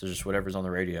 so just whatever's on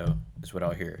the radio is what I'll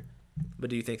hear. But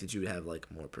do you think that you would have like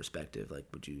more perspective? Like,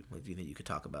 do you think you could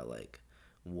talk about like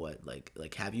what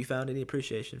like have you found any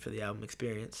appreciation for the album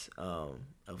experience of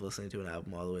listening to an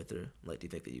album all the way through? Like, do you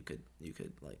think that you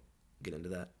could like get into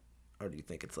that, or do you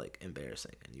think it's like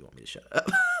embarrassing and you want me to shut up?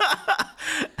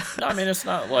 No, I mean it's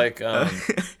not like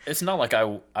it's not like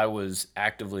I was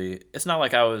actively. It's not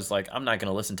like I was like I'm not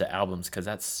gonna listen to albums because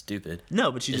that's stupid.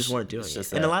 No, but you just weren't doing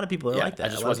it, and a lot of people are like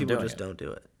that. A lot of people just don't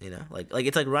do it. Like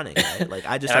it's like running. Right? Like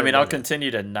I just. I mean, I'll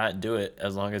continue to not do it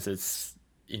as long as it's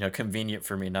convenient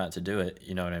for me not to do it.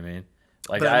 You know what I mean?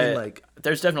 Like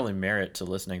there's definitely merit to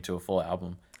listening to a full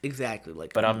album. Exactly.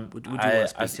 Like, but I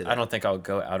don't think I'll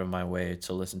go out of my way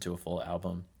to listen to a full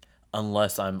album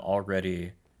unless I'm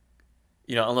already.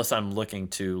 Unless I'm looking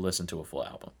to listen to a full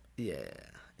album. Yeah,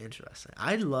 interesting.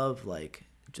 I love like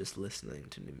just listening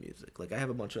to new music. Like I have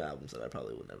a bunch of albums that I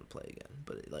probably will never play again,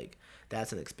 but like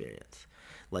that's an experience.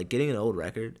 Like getting an old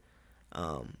record,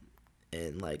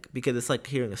 and like because it's like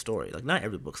hearing a story. Like not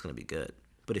every book's gonna be good,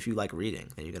 but if you like reading,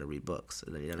 then you're gonna read books.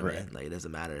 And then you know what I mean. Like it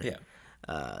doesn't matter. Yeah.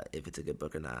 If it's a good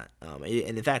book or not. And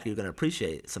in fact, you're going to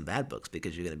appreciate some bad books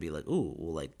because you're going to be like, ooh,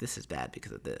 well, like, this is bad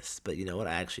because of this. But you know what?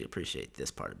 I actually appreciate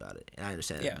this part about it. And I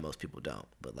understand that most people don't,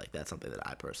 but, like, that's something that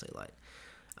I personally like.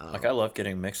 Like I love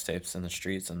getting mixtapes in the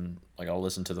streets, and like I'll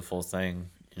listen to the full thing,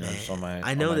 just on my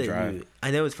I know on my that drive.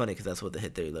 I know it's funny because that's what the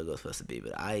Hit Theory logo is supposed to be,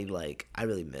 but I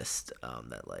really missed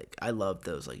that. Like, I loved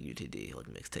those like UTD like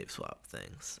mixtape swap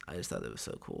things. I just thought it was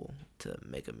so cool to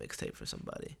make a mixtape for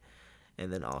somebody,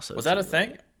 and then also Was that a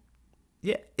thing?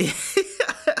 Yeah.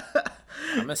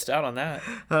 I missed out on that.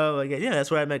 Oh my god, yeah,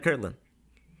 that's where I met Kirtland.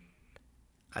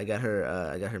 I got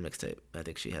her mixtape. I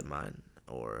think she had mine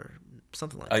or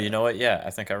something like Oh, that. you know what? Yeah, I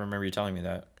think I remember you telling me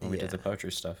that when we Yeah. did the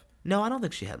poetry stuff. No, I don't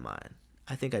think she had mine.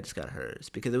 I think I just got hers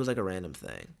because it was like a random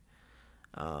thing.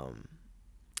 And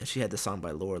she had the song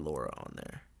by Laura Laura on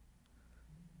there.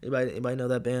 Anybody know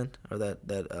that band or that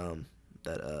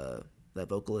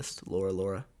vocalist Laura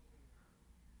Laura?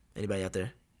 Anybody out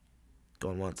there?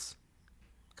 Going once?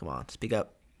 Come on, speak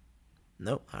up.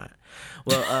 Nope. All right.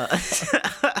 Well,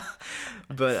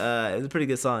 but it was a pretty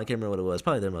good song. I can't remember what it was.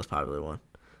 Probably their most popular one.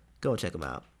 Go and check them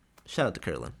out. Shout out to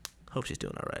Kirtland. Hope she's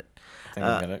doing all right. I think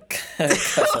I'm gonna cut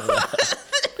some of that.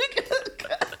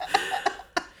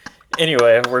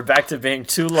 Anyway, we're back to being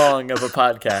too long of a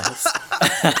podcast.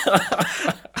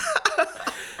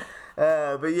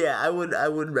 But yeah, I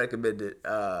wouldn't recommend it,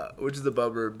 which is a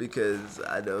bummer because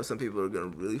I know some people are gonna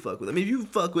really fuck with it. I mean, if you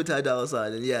fuck with Ty Dolla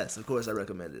 $ign, then yes, of course I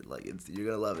recommend it. Like, you're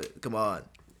gonna love it. Come on,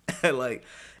 like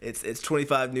it's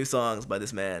 25 new songs by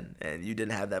this man, and you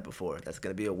didn't have that before. That's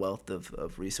gonna be a wealth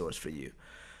of resource for you.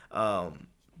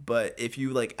 But if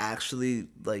you like actually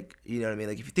like, you know what I mean?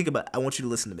 Like, if you think about, I want you to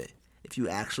listen to me. If you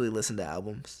actually listen to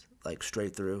albums like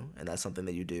straight through, and that's something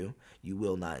that you do, you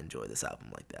will not enjoy this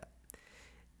album like that.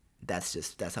 That's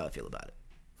how I feel about it.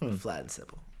 Flat and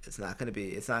simple. It's not gonna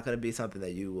be something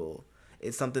that you will.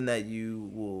 It's something that you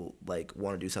will like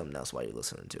want to do something else while you're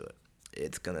listening to it.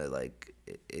 It's gonna like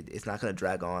it's not gonna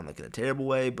drag on like in a terrible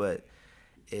way, but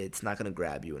it's not gonna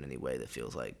grab you in any way that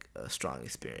feels like a strong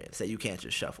experience that you can't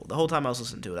just shuffle. The whole time I was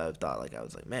listening to it, I thought like I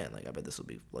was like, man, like I bet this will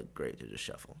be like great to just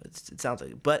shuffle. It sounds like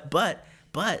it.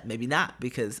 But maybe not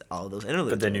because all those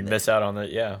interludes. But then you'd miss out on the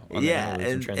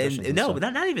transitions and no, stuff.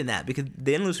 but not even that, because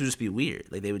the interludes would just be weird.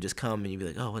 Like, they would just come and you'd be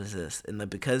like, oh, what is this? And like,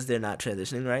 because they're not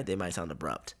transitioning right, they might sound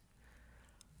abrupt.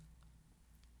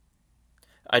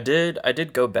 I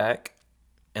did go back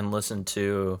and listen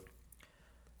to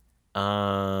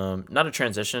not a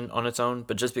transition on its own,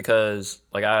 but just because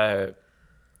like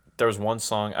there was one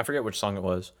song, I forget which song it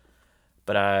was,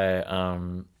 but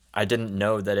I didn't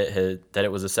know that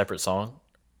it was a separate song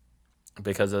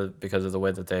because of the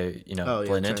way that they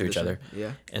blend into each other.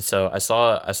 Yeah. And so I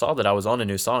saw that I was on a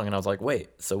new song, and I was like, wait,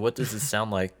 so what does this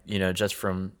sound like? Just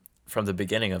from the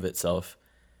beginning of itself,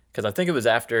 because I think it was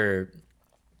after,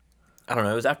 I don't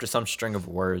know, it was after some string of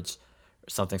words or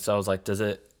something. So I was like, does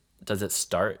it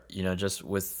start just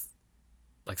with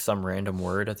like some random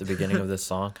word at the beginning of this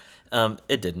song?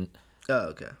 It didn't.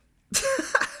 Oh, okay.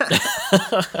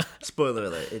 Spoiler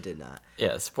alert, it did not.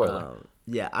 Yeah, spoiler.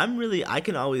 Yeah, I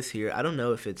can always hear, I don't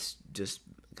know if it's just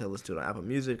because I listen to it on Apple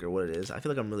Music or what it is. I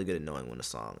feel like I'm really good at knowing when a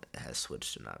song has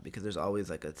switched or not, because there's always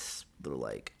like a little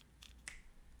like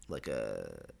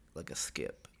a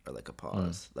skip or like a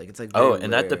pause. Like, it's like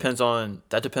and that depends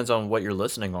on what you're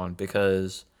listening on,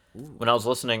 because when I was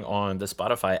listening on the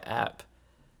Spotify app,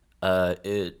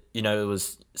 it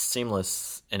was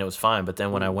seamless and it was fine. But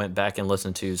then when I went back and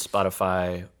listened to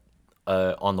Spotify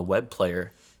on the web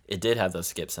player, it did have those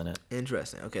skips in it.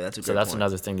 Interesting. Okay, that's a great So that's point.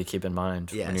 another thing to keep in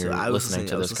mind when you're listening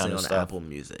to this kind of on stuff. Apple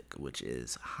Music, which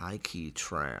is high key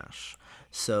trash.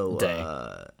 So, Dang.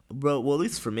 well, at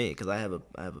least for me, because I have a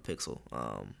Pixel,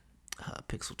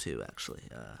 Pixel 2 actually.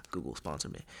 Google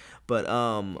sponsored me, but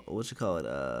what you call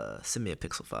it? Send me a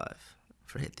Pixel 5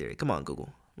 for Hit Theory. Come on,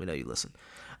 Google. We know you listen.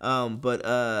 But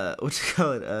what you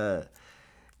call it?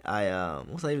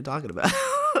 What was I even talking about?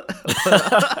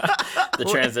 The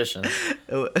transition.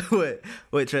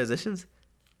 Wait, transitions?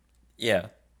 Yeah.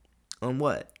 On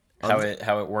what? How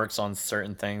it works on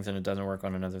certain things and it doesn't work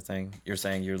on another thing. You're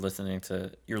saying you're listening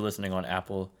on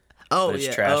Apple. Oh, but it's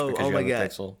yeah. trash Oh, because you my have God. a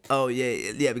Pixel. Oh,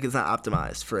 yeah, because it's not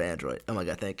optimized for Android. Oh my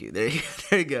God, thank you. There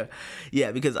you go.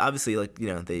 Yeah, because obviously, like,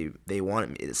 they wanted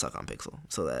me to suck on Pixel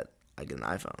so that I get an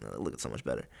iPhone and it looks so much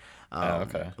better.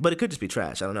 Okay. But it could just be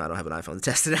trash. I don't know. I don't have an iPhone to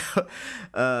test it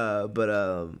out.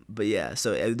 But yeah.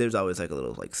 So there's always like a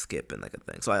little like skip and like a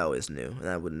thing. So I always knew, and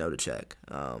I would know to check.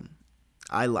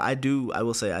 I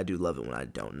will say I do love it when I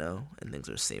don't know and things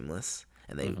are seamless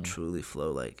and they truly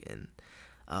flow like. And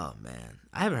oh man,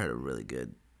 I haven't heard a really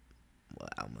good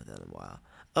album like that in a while.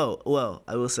 Oh, well,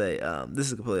 I will say, this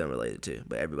is completely unrelated too,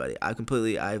 but everybody,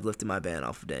 I've lifted my ban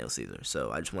off of Daniel Caesar, so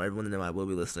I just want everyone to know I will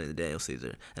be listening to Daniel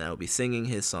Caesar, and I will be singing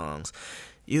his songs.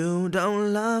 You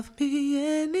don't love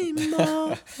me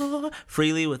anymore.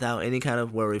 Freely without any kind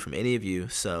of worry from any of you.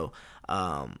 So,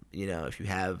 you know, if you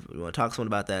want to talk to someone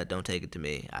about that, don't take it to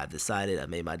me. I've decided, I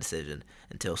made my decision.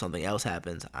 Until something else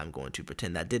happens, I'm going to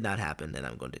pretend that did not happen, and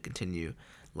I'm going to continue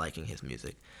liking his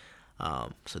music.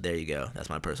 So there you go. That's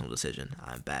my personal decision.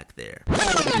 I'm back there.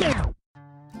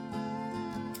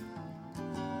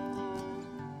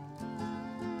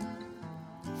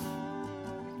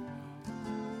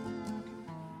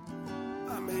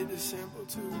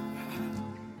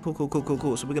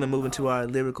 Cool. So we're gonna move into our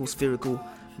lyrical, spherical,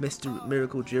 Mr.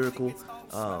 Miracle, Jericho,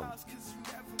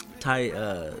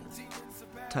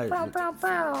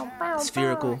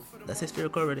 spherical. Did I say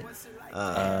spherical already?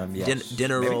 Yes.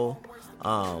 Dinner Maybe. roll,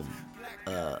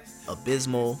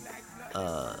 abysmal,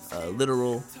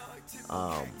 literal,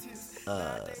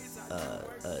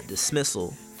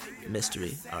 dismissal,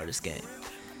 mystery, artist game.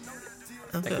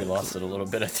 I think we lost it a little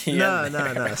bit at the No. end.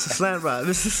 It's a slant rhyme.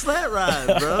 It's a slant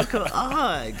rhyme, bro. Come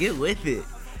on, get with it.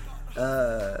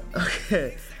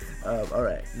 Okay. All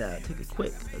right. Now take a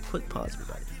quick pause,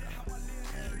 everybody,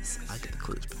 as I get the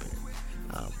clues prepared.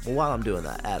 Well, while I'm doing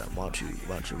that, Adam, why don't you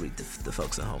read the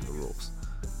folks at home the rules?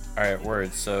 All right,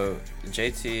 word. So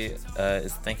JT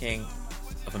is thinking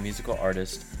of a musical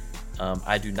artist.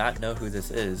 I do not know who this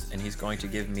is, and he's going to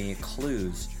give me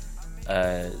clues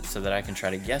so that I can try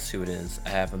to guess who it is. I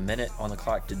have a minute on the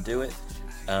clock to do it,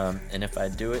 and if I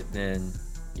do it, then,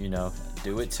 you know,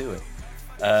 do it to it.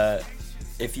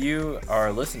 If you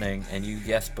are listening and you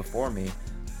guessed before me,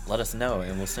 let us know,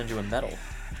 and we'll send you a medal.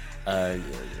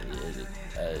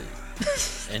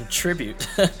 In tribute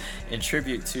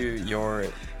to your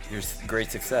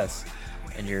great success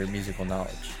and your musical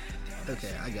knowledge.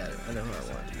 Okay, I got it. I know who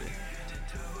I want to be.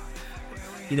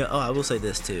 You know, I will say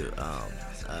this too.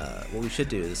 What we should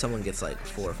do is someone gets like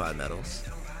 4 or 5 medals.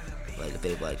 Like if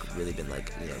they've like really been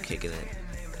like, you know, kicking it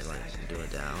and like doing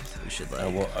it down, we should like.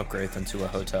 We'll upgrade them to a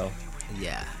hotel.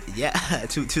 Yeah,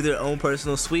 to their own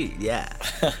personal suite. Yeah,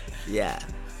 yeah.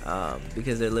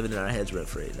 Because they're living in our heads rent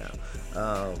free now.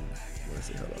 Let's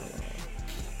see. Hold on.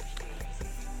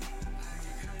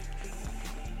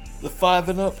 The 5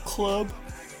 and Up Club.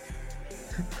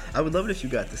 I would love it if you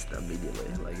got this immediately.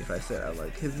 Like if I said, I'm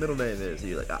like, his middle name is,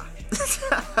 you're like,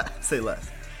 say less.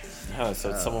 No,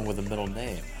 so it's someone with a middle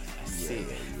name. I see.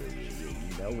 Yeah.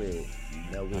 You know it.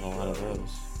 Not a lot of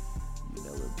those. You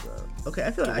know it, bro. Okay,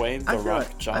 I feel Dwayne like The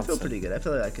Rock Johnson. I feel pretty good. I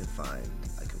feel like I can find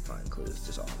clues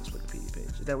just on this Wikipedia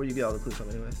page. Is that where you get all the clues from,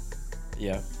 anyways?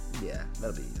 Yeah. Yeah,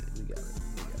 that'll be easy. We got it.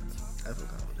 I feel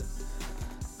confident.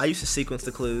 I used to sequence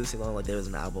the clues, you know, like there was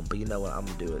an album, but you know what? I'm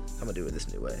gonna do it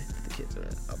this new way. If the kids are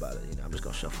about it, you know, I'm just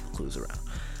gonna shuffle the clues around.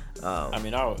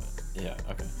 Yeah,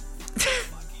 okay.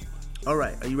 All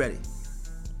right, are you ready?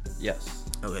 Yes.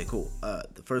 Okay, cool.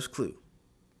 The first clue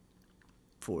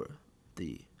for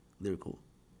the lyrical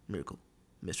miracle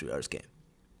mystery artist game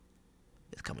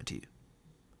is coming to you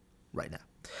right now.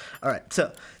 All right,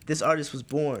 so this artist was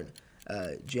born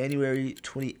January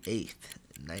 28th,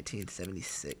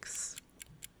 1976.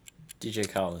 DJ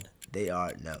Khaled. They are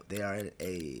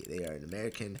an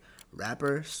American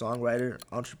rapper, songwriter,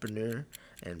 entrepreneur,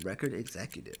 and record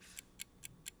executive.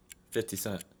 50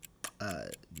 Cent.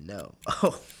 No.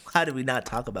 Oh, how did we not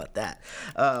talk about that?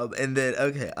 And then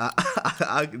okay,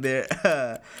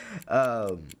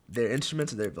 their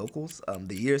instruments, their vocals.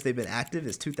 The years they've been active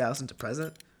is 2000 to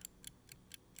present.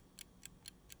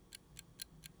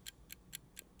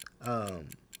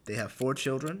 They have 4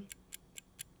 children.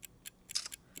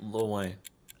 Lil Wayne.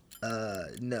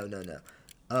 No.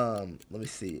 Let me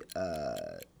see.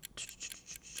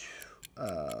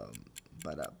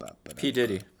 P.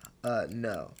 Diddy.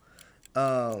 No.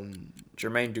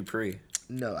 Jermaine Dupri.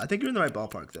 No, I think you're in the right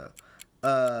ballpark though.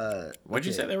 When did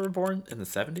you say they were born? In the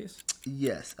 70s?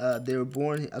 Yes. They were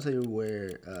born. I'll tell you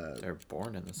where. They were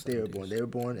born in the 70s. They were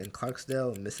born in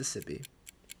Clarksdale, Mississippi.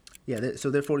 Yeah.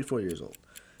 So they're 44 years old.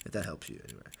 If that helps you,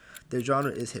 anyway. Their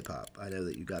genre is hip hop. I know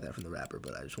that you got that from the rapper,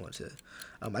 but I just want to.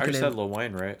 I just said Lil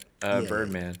Wayne, right?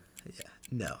 Birdman. Yeah.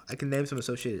 No, I can name some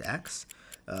associated acts: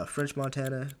 French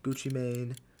Montana, Gucci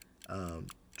Mane,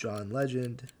 John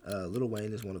Legend. Lil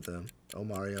Wayne is one of them.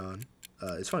 Omarion.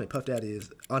 It's funny, Puff Daddy is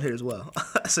on here as well.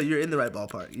 So you're in the right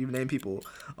ballpark. You've named people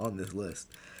on this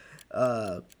list.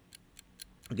 Okay,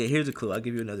 here's a clue. I'll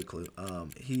give you another clue.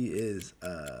 He is.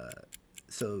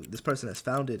 So this person has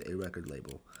founded a record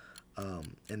label.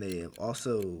 And they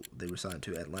were signed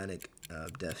to Atlantic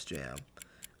Def Jam.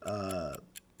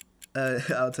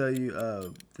 I'll tell you,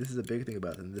 this is a big thing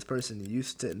about them. This person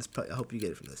I hope you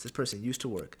get it from this. This person used to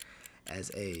work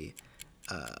as I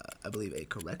believe, a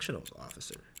correctional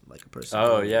officer, like a person.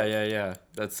 Oh, yeah.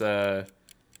 That's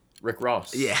Rick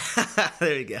Ross. Yeah,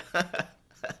 there you go.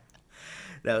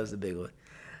 That was the big one.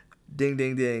 Ding,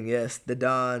 ding, ding. Yes, the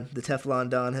Don, the Teflon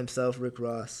Don himself, Rick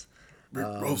Ross. Rick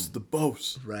Ross, the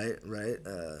boss. Right.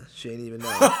 She ain't even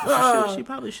know. She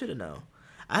probably should have known.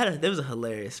 There was a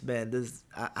hilarious man.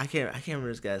 I can't remember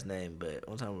this guy's name, but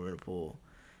one time we were in a pool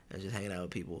and just hanging out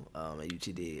with people at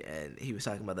UTD, and he was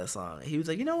talking about that song. He was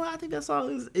like, you know what? I think that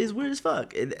song is weird as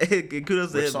fuck. And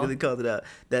kudos to him, really called it out.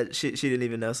 That she didn't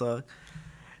even know song.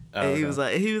 And he was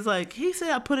like, he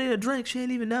said I put in a drink. She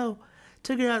didn't even know.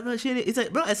 Took her out. He's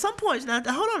like, bro, at some point, now,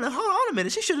 hold on a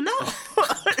minute. She should have known.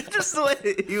 Just the way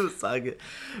he was talking,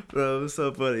 bro, it was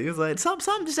so funny. He was like,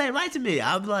 something just ain't right to me.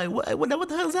 I was like, what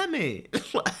the hell does that mean?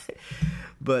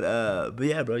 But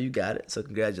yeah, bro, you got it. So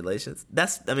congratulations.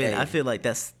 I feel like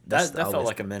that felt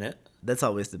like a minute. That's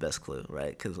always the best clue,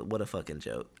 right? Because what a fucking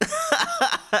joke.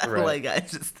 Right. Like I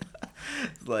just,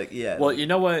 like, yeah. Well, you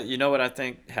know what I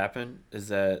think happened is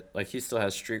that like he still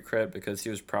has street cred because he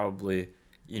was probably,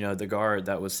 the guard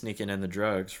that was sneaking in the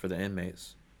drugs for the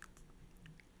inmates.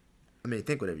 I mean,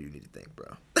 think whatever you need to think, bro.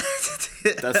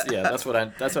 That's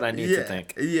what I need to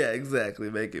think. Yeah, exactly.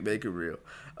 Make it real.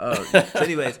 So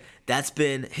anyways, that's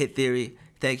been Hit Theory.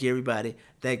 Thank you, everybody.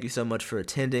 Thank you so much for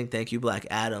attending. Thank you, Black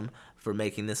Adam, for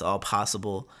making this all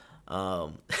possible.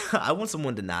 I want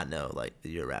someone to not know like that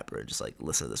you're a rapper and just like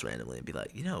listen to this randomly and be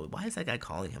like, why is that guy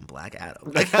calling him Black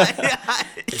Adam? Like,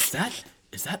 is that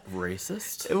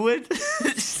racist?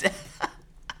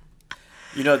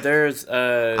 There's there's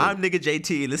I'm nigga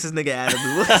JT and this is nigga Adam.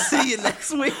 We'll see you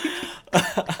next week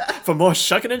for more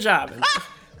shucking and jiving.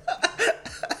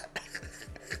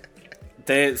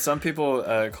 Some people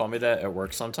call me that at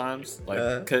work sometimes.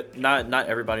 Like, not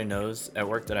everybody knows at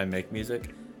work that I make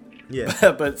music.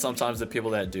 Yeah. But sometimes the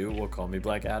people that do will call me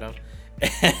Black Adam,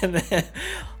 and then,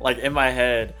 like in my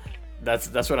head,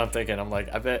 that's what I'm thinking. I'm like,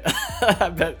 I bet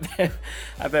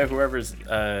whoever's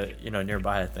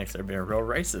nearby thinks they're being real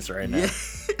racist right now. Yeah.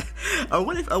 Or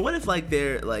what if like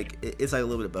they're like it's like a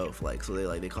little bit of both. Like so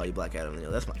they call you Black Adam.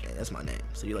 And, that's my name.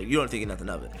 So you're like you don't think nothing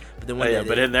of it. But then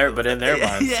but in their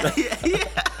minds. Yeah.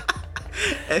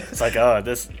 It's like, I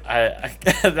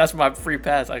that's my free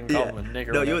pass. I can call him a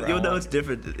nigger. No, you'll know it's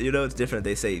different. It's different.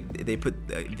 They say they put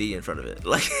the in front of it.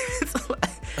 Like, it's like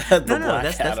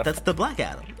that's the Black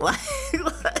Adam. Like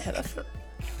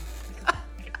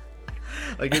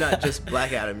you're not just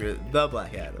Black Adam. You're the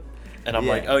Black Adam. And I'm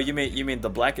like, oh, you mean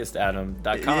the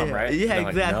blackestadam.com, right? Yeah,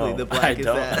 exactly. Like, no, the blackest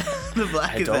the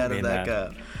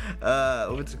blackestadam.com.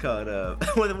 What's it called?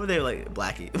 What were they like?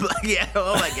 Blackie.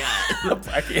 Oh my god.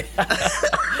 Blackie.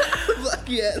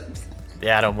 Blackie Adams. The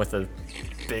Adam with the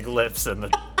big lips and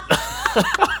the.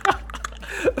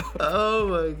 Oh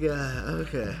my god.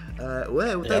 Okay. All right.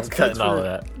 Well, I'm cutting all of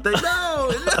that.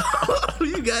 No.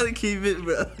 You gotta keep it,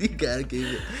 bro. You gotta keep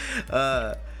it.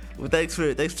 Well, thanks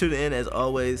for tuning in as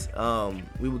always.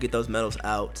 We will get those medals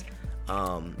out.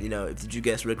 Did you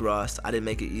guess Rick Ross? I didn't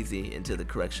make it easy into the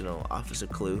correctional officer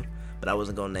clue, but I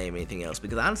wasn't gonna name anything else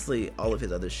because honestly, all of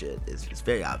his other shit is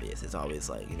very obvious. It's always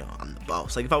like, I'm the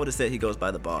boss. Like if I would have said he goes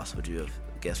by the boss, would you have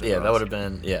guessed Rick Ross? That would have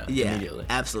been immediately.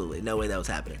 Absolutely, no way that was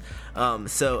happening. But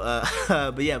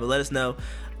let us know.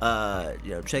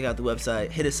 Check out the website,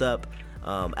 hit us up.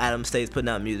 Adam stays putting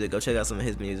out music. Go check out some of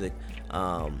his music.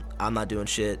 I'm not doing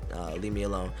shit. Leave me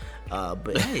alone.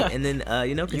 But hey, and then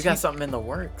you got something in the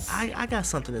works. I got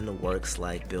something in the works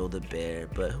like Build a Bear,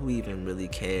 but who even really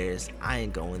cares? I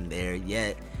ain't going there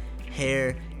yet.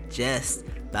 Hair just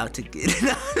about to get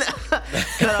it.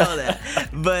 Cut all that.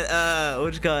 But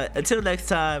until next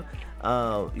time,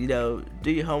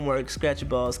 do your homework, scratch your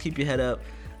balls, keep your head up.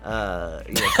 Call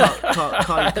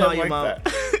your mom.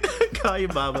 Call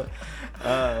your mama.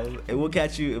 And we'll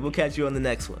catch you on the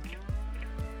next one.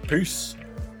 Peace.